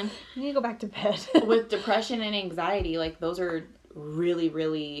god. You need to go back to bed. With depression and anxiety, like, those are really,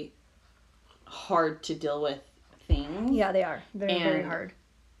 really hard to deal with things. Yeah, they are. They're very hard.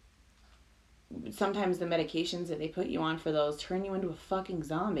 Sometimes the medications that they put you on for those turn you into a fucking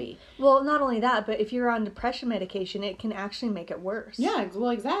zombie. Well, not only that, but if you're on depression medication, it can actually make it worse. Yeah,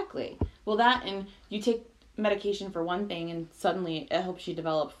 well, exactly. Well, that, and you take medication for one thing, and suddenly it helps you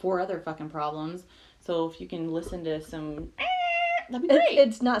develop 4 other fucking problems. So if you can listen to some... that'd be great. It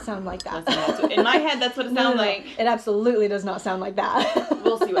does not sound like that. In my head, that's what it sounds like. It absolutely does not sound like that.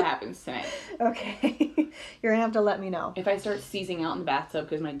 We'll see what happens tonight. Okay. You're going to have to let me know. If I start seizing out in the bathtub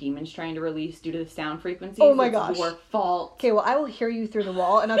because my demon's trying to release due to the sound frequencies, oh my gosh, it's your fault. Okay, well, I will hear you through the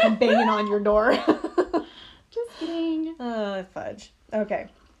wall, and I'll come banging on your door. Just kidding. Fudge. Okay.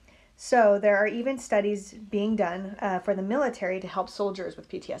 So there are even studies being done for the military to help soldiers with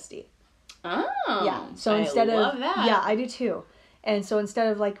PTSD. Oh. Yeah. So instead I love that. Yeah, I do too. And so instead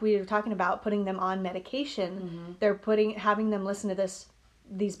of, like we were talking about, putting them on medication, they're having them listen to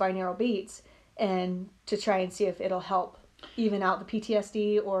these binaural beats, and to try and see if it'll help even out the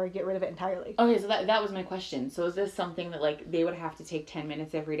PTSD or get rid of it entirely. Okay, so that was my question. So is this something that, like, they would have to take 10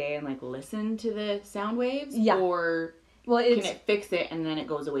 minutes every day and, like, listen to the sound waves? Yeah. Or can it fix it and then it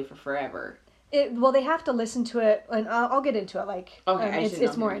goes away for forever? Well, they have to listen to it, and I'll get into it. Like, okay,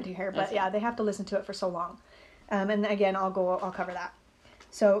 it's more into here, but yeah, they have to listen to it for so long. And again, I'll cover that.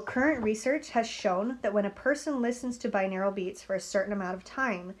 So current research has shown that when a person listens to binaural beats for a certain amount of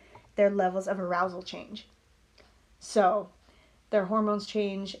time, their levels of arousal change. So their hormones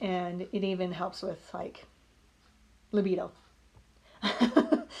change, and it even helps with, like, libido.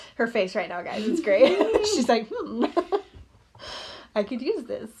 Her face right now, guys, it's great. She's like, I could use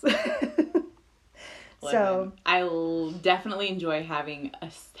this. So I'll definitely enjoy having a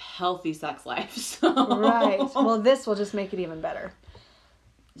healthy sex life. So. Right. Well, this will just make it even better.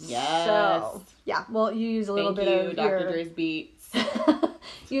 Yes. So, yeah. Well, you use a little bit of Dr. Dre's Beats.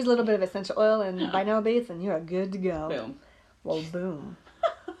 Use a little bit of essential oil and binaural beats, and you're good to go. Boom. Well,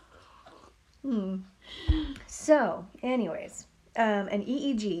 boom. So, anyways, an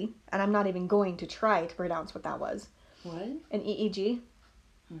EEG, and I'm not even going to try to pronounce what that was. What? An EEG.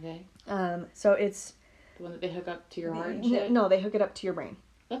 Okay. So it's the one that they hook up to your heart and shit? No, they hook it up to your brain.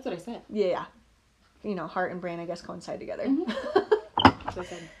 That's what I said. Yeah. You know, heart and brain, I guess, coincide together. That's what I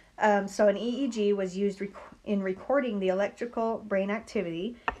said. So an EEG was used in recording the electrical brain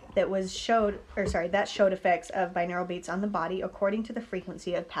activity that showed effects of binaural beats on the body according to the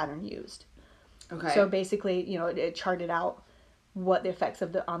frequency of pattern used. Okay. So basically, you know, it charted out what the effects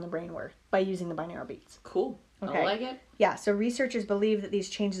on the brain were by using the binaural beats. Cool. Okay. I like it. Yeah, so researchers believe that these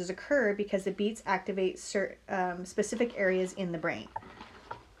changes occur because the beats activate specific areas in the brain.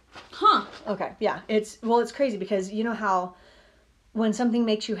 Huh. Okay, yeah. It's crazy because you know how when something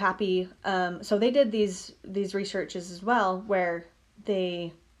makes you happy, so they did these researches as well where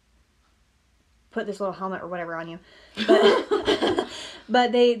they put this little helmet or whatever on you. But,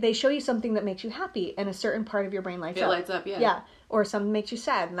 but they show you something that makes you happy and a certain part of your brain lights up. It lights up, yeah. Yeah. Or something makes you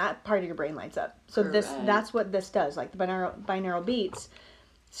sad and that part of your brain lights up. So that's what this does. Like the binaural beats,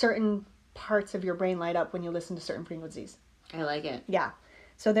 certain parts of your brain light up when you listen to certain frequencies. I like it. Yeah.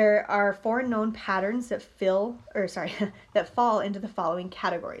 So there are 4 known patterns that that fall into the following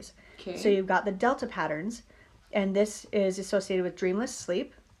categories. Okay. So you've got the delta patterns, and this is associated with dreamless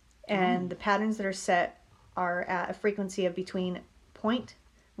sleep. And the patterns that are set are at a frequency of between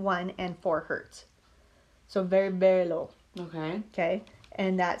 0.1 and 4 hertz. So very, very low. Okay. Okay.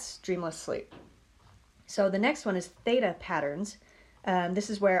 And that's dreamless sleep. So the next one is theta patterns. This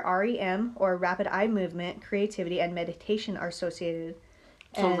is where REM, or rapid eye movement, creativity, and meditation are associated.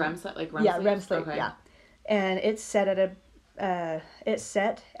 So REM sleep, like REM sleep? sleep? Yeah, REM sleep, okay. yeah. And it's set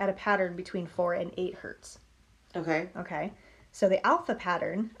at a pattern between 4 and 8 hertz. Okay. Okay. So the alpha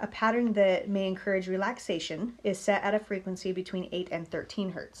pattern, a pattern that may encourage relaxation, is set at a frequency between 8 and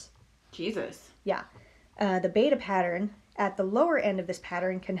 13 hertz. Jesus. Yeah. The beta pattern, at the lower end of this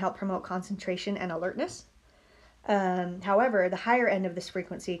pattern, can help promote concentration and alertness. However, the higher end of this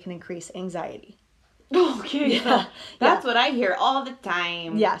frequency can increase anxiety. Okay. Yeah. That's what I hear all the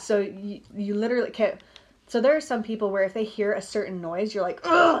time. Yeah, so you literally can't... So there are some people where if they hear a certain noise, you're like,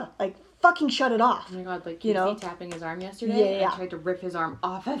 ugh! Like, fucking shut it off. Oh my god, like, you know, tapping his arm yesterday? Yeah, yeah. I tried to rip his arm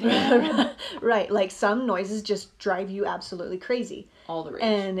off of him. Right, like some noises just drive you absolutely crazy. All the rage.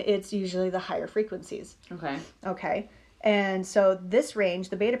 And it's usually the higher frequencies. Okay. Okay. And so this range,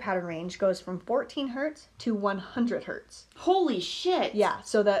 the beta pattern range, goes from 14 hertz to 100 hertz. Holy shit. Yeah,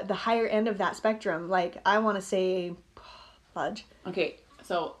 so the higher end of that spectrum, like, I want to say, fudge. Okay,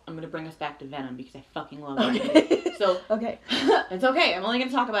 so I'm going to bring us back to Venom because I fucking love it. So, okay. It's okay. I'm only going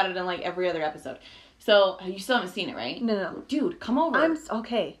to talk about it in, like, every other episode. So, you still haven't seen it, right? No. Dude, come over.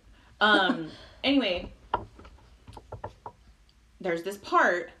 Okay. Anyway, there's this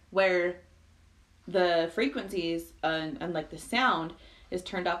part where the frequencies and like the sound is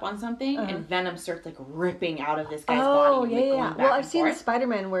turned up on something, and Venom starts like ripping out of this guy's body. Oh, yeah. Well, I've seen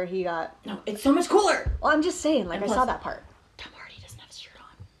Spider-Man where he got... No, it's so much cooler! Well, I'm just saying, like, and I plus, saw that part. Tom Hardy doesn't have his shirt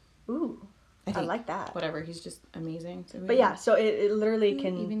on. Ooh, I like that. Whatever, he's just amazing. So but yeah, so it literally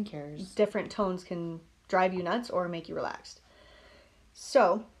can... Who even cares? Different tones can drive you nuts or make you relaxed.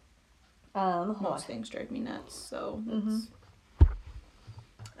 So, most things drive me nuts, so...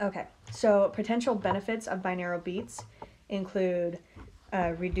 Okay, so potential benefits of binaural beats include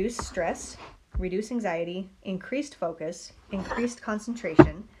reduced stress, reduced anxiety, increased focus, increased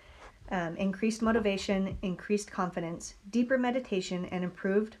concentration, increased motivation, increased confidence, deeper meditation, and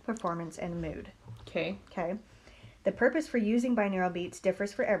improved performance and mood. Okay. The purpose for using binaural beats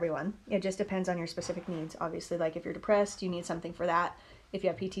differs for everyone. It just depends on your specific needs. Obviously, like if you're depressed, you need something for that. If you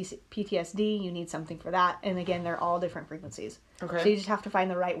have PTSD, you need something for that. And again, they're all different frequencies. Okay. So you just have to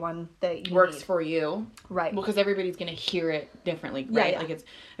find the right one that you works need. for you. Right. Well, because everybody's going to hear it differently, right? Yeah.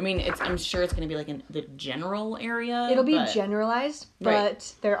 Like I'm sure it's going to be like in the general area. It'll be generalized, but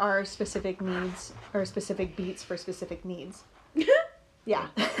right. There are specific needs or specific beats for specific needs. Yeah.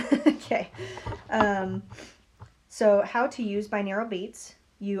 Okay. So how to use binaural beats.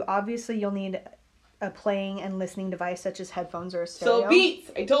 You'll need a playing and listening device such as headphones or a stereo. So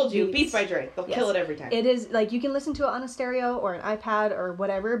Beats! I told you, Beats by Dre. They'll kill it every time. It is, like, you can listen to it on a stereo or an iPad or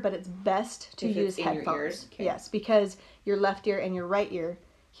whatever, but it's best to use headphones. Your ears. Okay. Yes, because your left ear and your right ear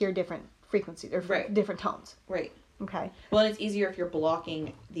hear different frequencies or different tones. Right. Okay. Well, and it's easier if you're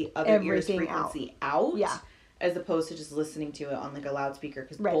blocking the other ear's frequency out. Yeah. As opposed to just listening to it on like a loudspeaker,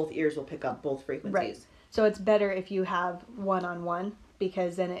 because both ears will pick up both frequencies. Right. So it's better if you have one-on-one,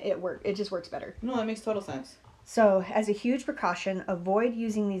 because then it just works better. No, that makes total sense. So, as a huge precaution, avoid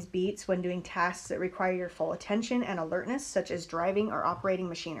using these beats when doing tasks that require your full attention and alertness, such as driving or operating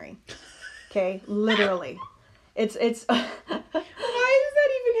machinery. Okay? Literally. It's Why does that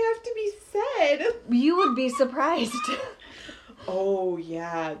even have to be said? You would be surprised. Oh,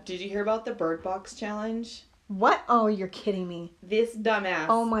 yeah. Did you hear about the Bird Box challenge? What? Oh, you're kidding me. This dumbass.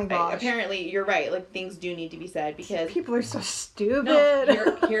 Oh my gosh. Apparently, you're right. Like, things do need to be said because... People are so stupid.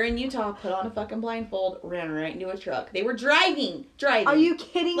 No, here in Utah, put on a fucking blindfold, ran right into a truck. They were driving. Are you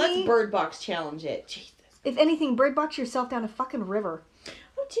kidding me? Let's Bird Box challenge it. Jesus. If anything, Bird Box yourself down a fucking river.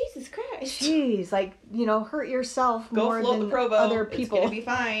 Oh, Jesus Christ. Jeez, like, hurt yourself more than the Provo. Other people. It's gonna be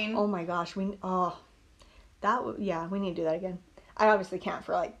fine. Oh my gosh, we need to do that again. I obviously can't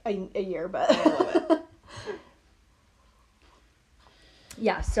for like a year, but I love it.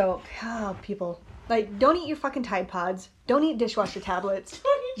 Yeah, so people, like, don't eat your fucking Tide Pods. Don't eat dishwasher tablets.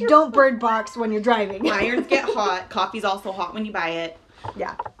 Don't Bird Box when you're driving. Irons get hot. Coffee's also hot when you buy it.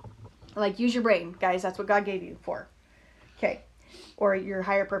 Yeah. Like, use your brain, guys. That's what God gave you for. Okay. Or your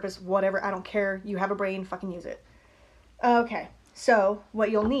higher purpose, whatever. I don't care. You have a brain. Fucking use it. Okay. So, what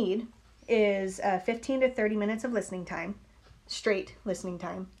you'll need is 15 to 30 minutes of listening time. Straight listening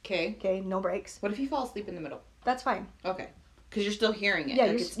time. Okay. Okay, no breaks. What if you fall asleep in the middle? That's fine. Okay. Because you're still hearing it. Yeah,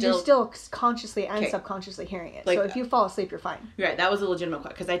 like you're still consciously and subconsciously hearing it. Like, so if you fall asleep, you're fine. Right, that was a legitimate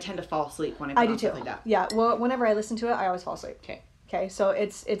question, because I tend to fall asleep when I do too. Like that. Yeah, well, whenever I listen to it, I always fall asleep. Okay, so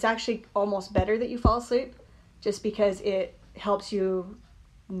it's actually almost better that you fall asleep, just because it helps you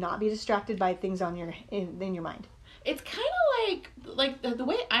not be distracted by things in your mind. It's kind of like the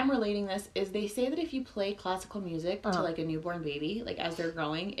way I'm relating this is they say that if you play classical music to like a newborn baby, like as they're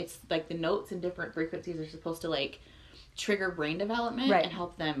growing, it's like the notes and different frequencies are supposed to like trigger brain development and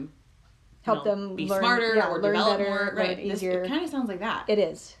help them be learn, smarter or learn develop better, more. Right, easier. It kind of sounds like that. It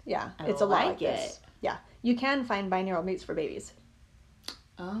is, yeah. It's a lot like it. this. Yeah, you can find binaural beats for babies.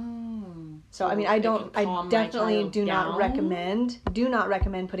 Oh. So I mean, I definitely do not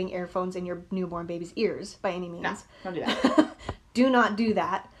recommend putting earphones in your newborn baby's ears by any means. No, don't do that. Do not do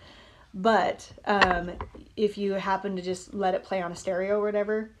that. But if you happen to just let it play on a stereo or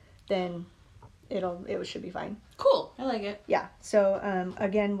whatever, then it should be fine. Cool. I like it. Yeah. So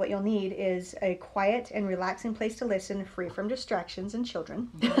again, what you'll need is a quiet and relaxing place to listen, free from distractions and children.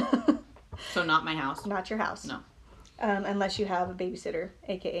 So not my house. Not your house. No. Unless you have a babysitter,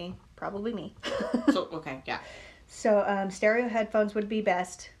 aka probably me. So, okay, yeah. So stereo headphones would be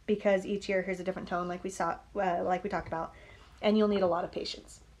best because each ear hears a different tone, like we talked about, and you'll need a lot of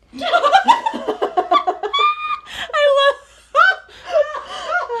patience. I love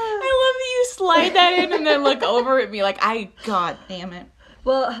that you slide that in and then look over at me like, God damn it.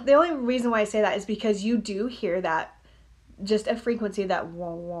 Well, the only reason why I say that is because you do hear that, just a frequency that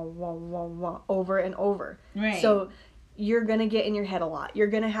wah, wah, wah, wah, wah, over and over. Right. So you're going to get in your head a lot. You're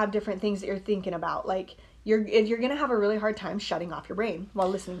going to have different things that you're thinking about. Like, you're going to have a really hard time shutting off your brain while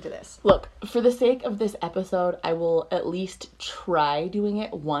listening to this. Look, for the sake of this episode, I will at least try doing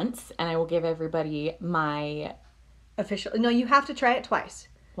it once, and I will give everybody my... No, you have to try it twice.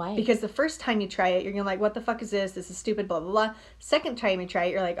 Why? Because the first time you try it, you're going to like, what the fuck is this? This is stupid, blah, blah, blah. Second time you try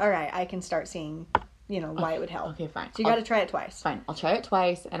it, you're like, all right, I can start seeing, why it would help. Okay, fine. So you got to try it twice. Fine. I'll try it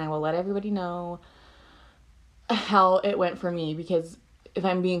twice, and I will let everybody know how it went for me, because if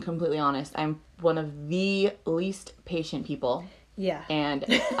I'm being completely honest, I'm one of the least patient people. Yeah. And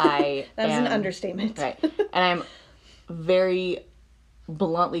I That's an understatement. Right. And I'm very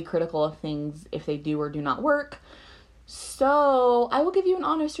bluntly critical of things if they do or do not work. So I will give you an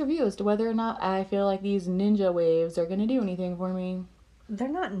honest review as to whether or not I feel like these ninja waves are going to do anything for me. They're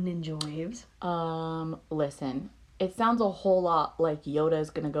not ninja waves. Listen, it sounds a whole lot like Yoda's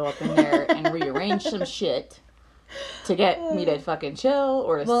going to go up in there and rearrange some shit to get me to fucking chill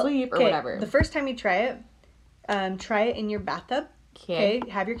or to sleep or whatever. The first time you try it in your bathtub. Okay.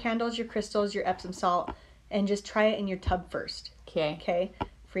 Have your candles, your crystals, your Epsom salt, and just try it in your tub first. Okay. Okay.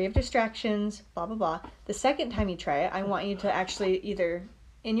 Free of distractions, blah, blah, blah. The second time you try it, I want you to actually either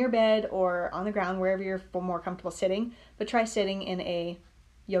in your bed or on the ground, wherever you're more comfortable sitting, but try sitting in a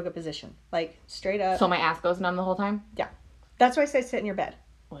yoga position. Like, straight up. So my ass goes numb the whole time? Yeah. That's why I say sit in your bed.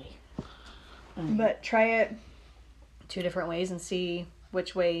 Wait. But try it 2 different ways and see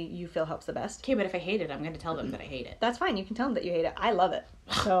which way you feel helps the best. Okay, but if I hate it, I'm going to tell them that I hate it. That's fine. You can tell them that you hate it. I love it.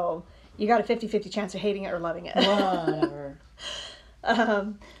 So you got a 50-50 chance of hating it or loving it. Whatever.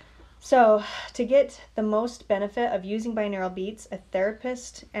 So to get the most benefit of using binaural beats, a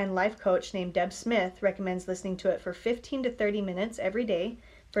therapist and life coach named Deb Smith recommends listening to it for 15 to 30 minutes every day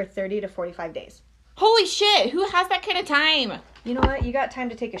for 30 to 45 days. Holy shit, who has that kind of time? You know what? You got time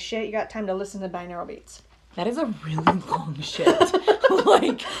to take a shit. You got time to listen to binaural beats. That is a really long shit.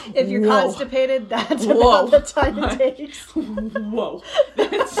 Like, if you're constipated, that's about the time it takes. Whoa.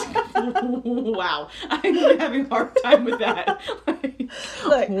 That's, wow. I'm having a hard time with that. Like,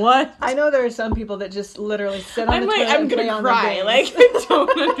 look, what? I know there are some people that just literally sit on the toilet I'm and gonna play on cry. their Like, I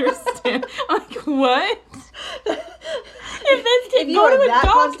don't understand. Like, what? If you go are to a that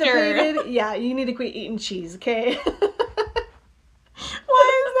doctor. constipated, yeah, you need to quit eating cheese, okay? Why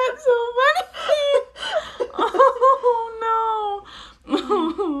is that so funny? Oh,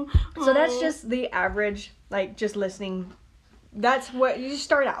 no. So that's just the average, like, just listening. That's what you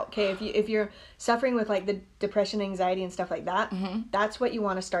start out, okay? If you're suffering with, like, the depression, anxiety, and stuff like that, that's what you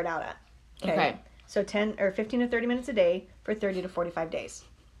want to start out at. Okay. So 15 to 30 minutes a day for 30 to 45 days.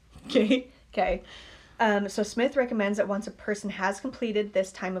 Okay. Okay. So Smith recommends that once a person has completed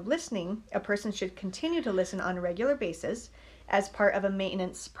this time of listening, a person should continue to listen on a regular basis as part of a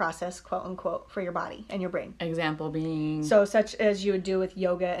maintenance process, quote unquote, for your body and your brain. Example being? So such as you would do with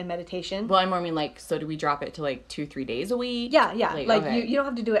yoga and meditation. Well, I more mean like, so do we drop it to like 2-3 days a week? Yeah. Like okay. you don't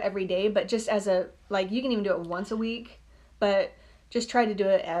have to do it every day, but just as like you can even do it once a week, but just try to do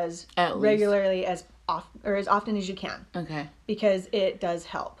it as regularly as often as you can. Okay. Because it does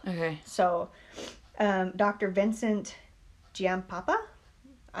help. Okay. So, Dr. Vincent Giampapa,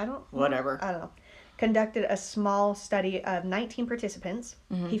 I don't know, conducted a small study of 19 participants.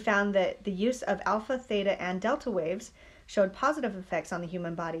 He found that the use of alpha, theta, and delta waves showed positive effects on the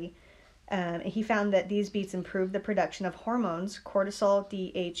human body. He found that these beats improved the production of hormones, cortisol,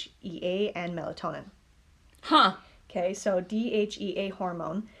 DHEA, and melatonin. Huh. Okay, so DHEA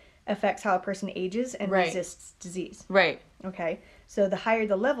hormone affects how a person ages and resists disease. Right. Okay, so the higher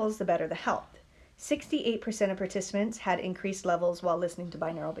the levels, the better the health. 68% of participants had increased levels while listening to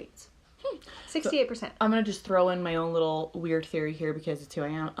binaural beats. 68%. So I'm going to just throw in my own little weird theory here because it's who I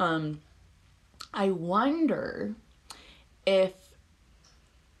am. I wonder if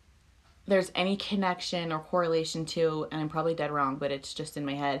there's any connection or correlation to, and I'm probably dead wrong, but it's just in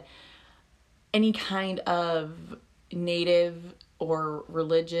my head, any kind of native or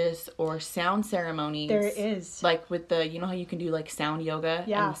religious or sound ceremonies. There is. Like with the, you know how you can do like sound yoga and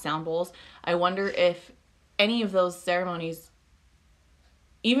the sound bowls? I wonder if any of those ceremonies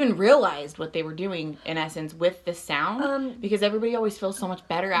even realized what they were doing in essence with the sound, because everybody always feels so much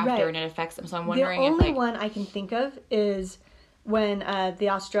better after, and it affects them. So I'm wondering the only if one I can think of is when the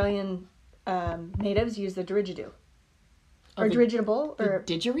Australian natives use the didgeridoo. Or didgeridoo, or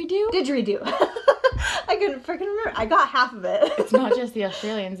didgeridoo? Didgeridoo. I couldn't freaking remember. I got half of it. It's not just the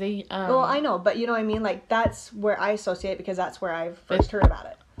Australians. They well, I know, but you know what I mean. Like that's where I associate because that's where I first heard about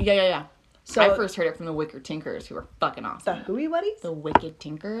it. Yeah. So I first heard it from the Wicked Tinkers, who were fucking awesome. The Hooey Wuddies? The Wicked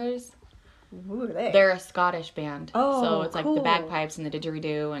Tinkers. Who are they? They're a Scottish band. Oh, so it's cool. like the bagpipes and the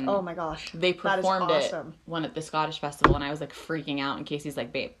didgeridoo, and oh my gosh, they performed it one at the Scottish festival, and I was like freaking out. And Casey's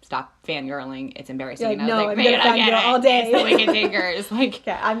like, "Babe, stop fangirling. It's embarrassing." Like, and I was no, like, I'm gonna fangirl all day. It's the Wicked Tinkers. Like,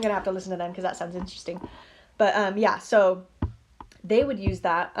 okay, I'm gonna have to listen to them because that sounds interesting. But yeah, so they would use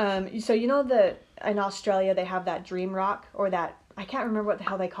that. So you know in Australia they have that dream rock, or that I can't remember what the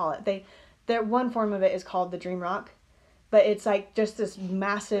hell they call it. Their one form of it is called the dream rock, but it's like just this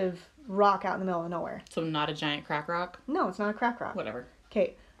massive rock out in the middle of nowhere. So not a giant crack rock? No, it's not a crack rock. Whatever.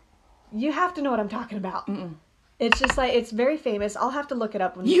 Okay, you have to know what I'm talking about. It's just like, it's very famous. I'll have to look it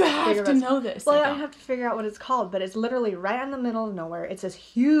up when you have to know this. Well, I have to figure out what it's called, but it's literally right in the middle of nowhere. It's this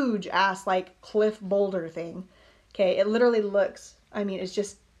huge ass like cliff boulder thing. Okay, it literally looks. I mean, it's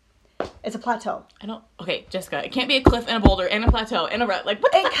a plateau. Okay, Jessica, it can't be a cliff and a boulder and a plateau and a like.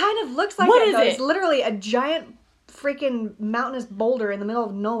 What? It kind of looks like what it. Is though. it? It's literally a giant freaking mountainous boulder in the middle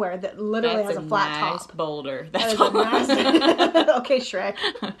of nowhere that literally has a flat nice top. Boulder. That's that is a nice. Okay, Shrek.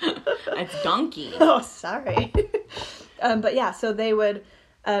 It's donkey. Oh, sorry. But yeah, so they would.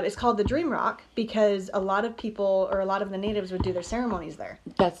 It's called the Dream Rock because a lot of people, or a lot of the natives, would do their ceremonies there.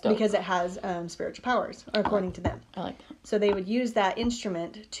 That's dope. Because it has spiritual powers, according to them. I like that. So they would use that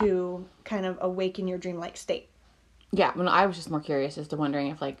instrument to kind of awaken your dreamlike state. Yeah, I was just more curious as to wondering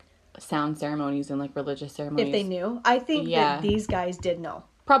if like sound ceremonies and like religious ceremonies. If they knew. I think that these guys did know.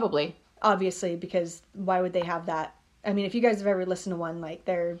 Probably. Obviously, because why would they have that? I mean, if you guys have ever listened to one, like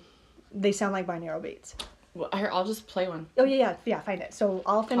they sound like binaural beats. Well, I'll just play one. Oh, yeah, find it. So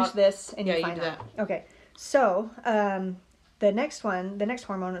I'll finish this and you find do that. that. Okay. So, the next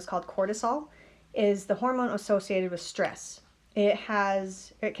hormone is called cortisol, is the hormone associated with stress. It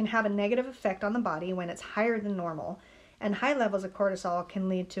can have a negative effect on the body when it's higher than normal, and high levels of cortisol can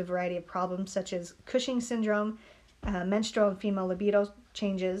lead to a variety of problems such as Cushing's syndrome, menstrual and female libido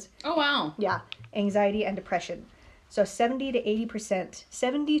changes. Oh, wow. Yeah, anxiety and depression. So 70 to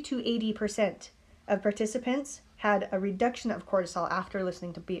 80% of participants had a reduction of cortisol after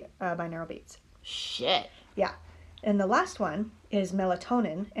listening to binaural beats. Shit. Yeah. And the last one is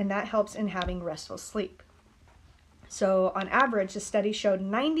melatonin, and that helps in having restful sleep. So on average, the study showed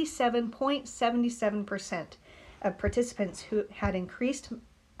 97.77% of participants who had increased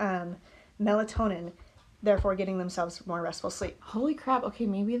melatonin, therefore getting themselves more restful sleep. Holy crap. Okay,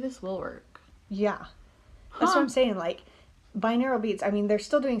 maybe this will work. Yeah. That's what I'm saying. Like, binaural beats, I mean, they're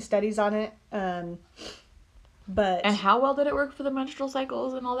still doing studies on it, but... And how well did it work for the menstrual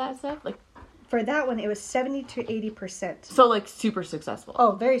cycles and all that stuff? Like, for that one, it was 70 to 80%. So, like, super successful.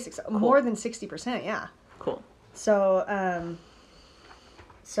 Oh, very successful. Cool. More than 60%, yeah. Cool. So,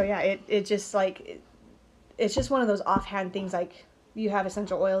 yeah, it just, like, it's just one of those offhand things, like, you have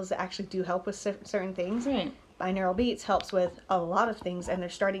essential oils that actually do help with certain things. Right. Binaural beats helps with a lot of things, and they're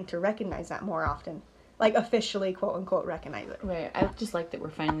starting to recognize that more often. Like, officially, quote-unquote, recognize it. Right. I just like that we're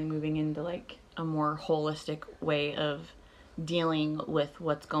finally moving into, like, a more holistic way of dealing with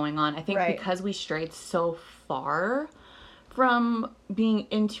what's going on. I think because we strayed so far from being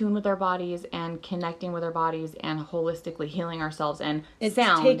in tune with our bodies and connecting with our bodies and holistically healing ourselves and it's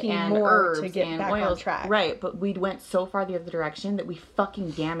sound taking and more herbs to get and back oils. on track. Right. But we went so far the other direction that we fucking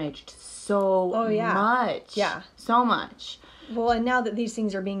damaged so much. Yeah. So much. Well, and now that these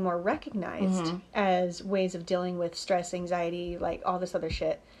things are being more recognized as ways of dealing with stress, anxiety, like all this other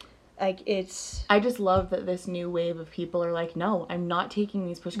shit, like it's... I just love that this new wave of people are like, no, I'm not taking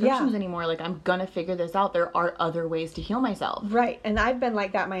these prescriptions anymore. Like, I'm gonna figure this out. There are other ways to heal myself. Right. And I've been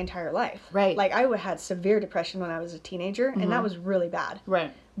like that my entire life. Right. Like, I had severe depression when I was a teenager, and that was really bad.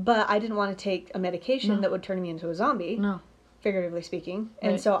 Right. But I didn't want to take a medication that would turn me into a zombie. No. Figuratively speaking.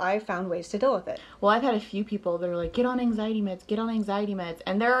 And so I found ways to deal with it. Well, I've had a few people that are like, get on anxiety meds.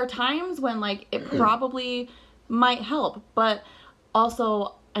 And there are times when, like, it probably might help. But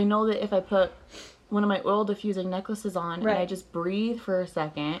also, I know that if I put one of my oil diffusing necklaces on and I just breathe for a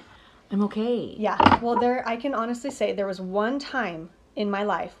second, I'm okay. Yeah. Well, I can honestly say there was one time in my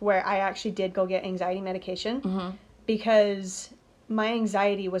life where I actually did go get anxiety medication because my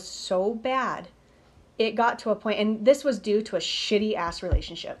anxiety was so bad. It got to a point, and this was due to a shitty ass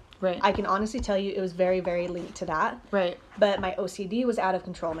relationship. Right. I can honestly tell you it was very, very linked to that. Right. But my OCD was out of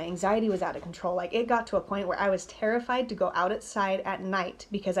control. My anxiety was out of control. Like, it got to a point where I was terrified to go outside at night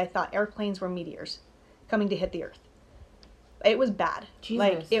because I thought airplanes were meteors coming to hit the earth. It was bad. Jesus.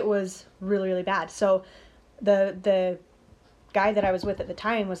 Like, it was really, really bad. So the guy that I was with at the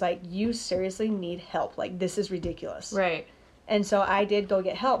time was like, you seriously need help. Like, this is ridiculous. Right. And so I did go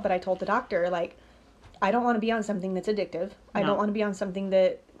get help, but I told the doctor, like, I don't want to be on something that's addictive. I don't want to be on something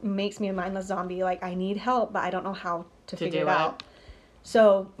that makes me a mindless zombie. Like, I need help, but I don't know how to figure it out.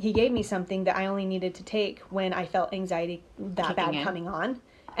 So he gave me something that I only needed to take when I felt anxiety that bad coming on.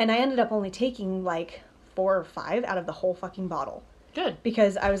 And I ended up only taking like 4 or 5 out of the whole fucking bottle. Good.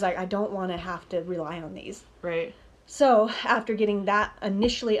 Because I was like, I don't want to have to rely on these. Right. So after getting that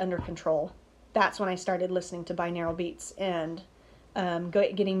initially under control, that's when I started listening to binaural beats and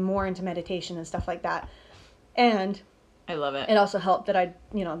getting more into meditation and stuff like that. And I love it. It also helped that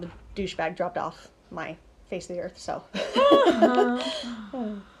the douchebag dropped off my face of the earth, so that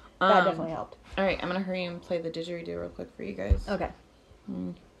definitely helped. All right, I'm gonna hurry and play the didgeridoo real quick for you guys. Okay.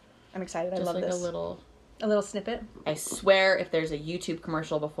 I'm excited. Just I love like this. a little snippet. I swear, if there's a YouTube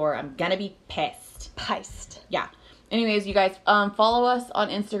commercial before, I'm gonna be pissed. Yeah. Anyways, you guys, follow us on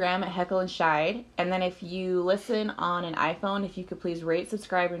Instagram at Heckle and Shide. And then if you listen on an iPhone, if you could please rate,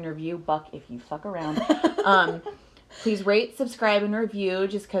 subscribe, and review. Buck, if you fuck around. Please rate, subscribe, and review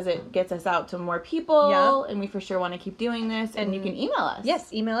just because it gets us out to more people. Yeah. And we for sure want to keep doing this. And you can email us.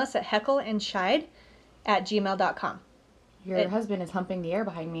 Yes, email us at heckleandshide@gmail.com. Your husband is humping the air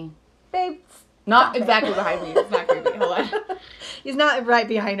behind me. Babe. Not exactly behind me. It's not creepy. Hold on. He's not right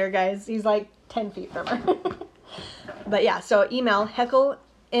behind her, guys. He's like 10 feet from her. But yeah, so email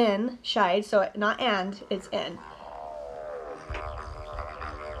heckleandshide, so not and, it's in.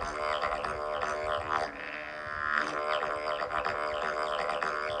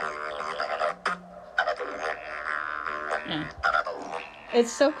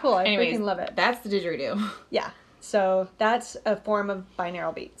 It's so cool. I freaking love it. That's the didgeridoo. Yeah. So that's a form of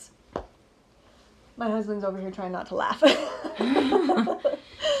binaural beats. My husband's over here trying not to laugh.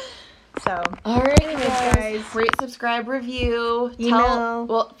 So. Alright, guys. Rate, subscribe, review.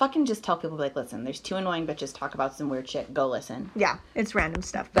 Fucking just tell people, like, listen, there's 2 annoying bitches talk about some weird shit. Go listen. Yeah. It's random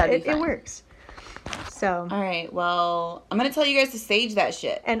stuff. But it works. So. Alright, well, I'm going to tell you guys to sage that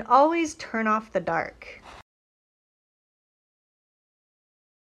shit. And always turn off the dark.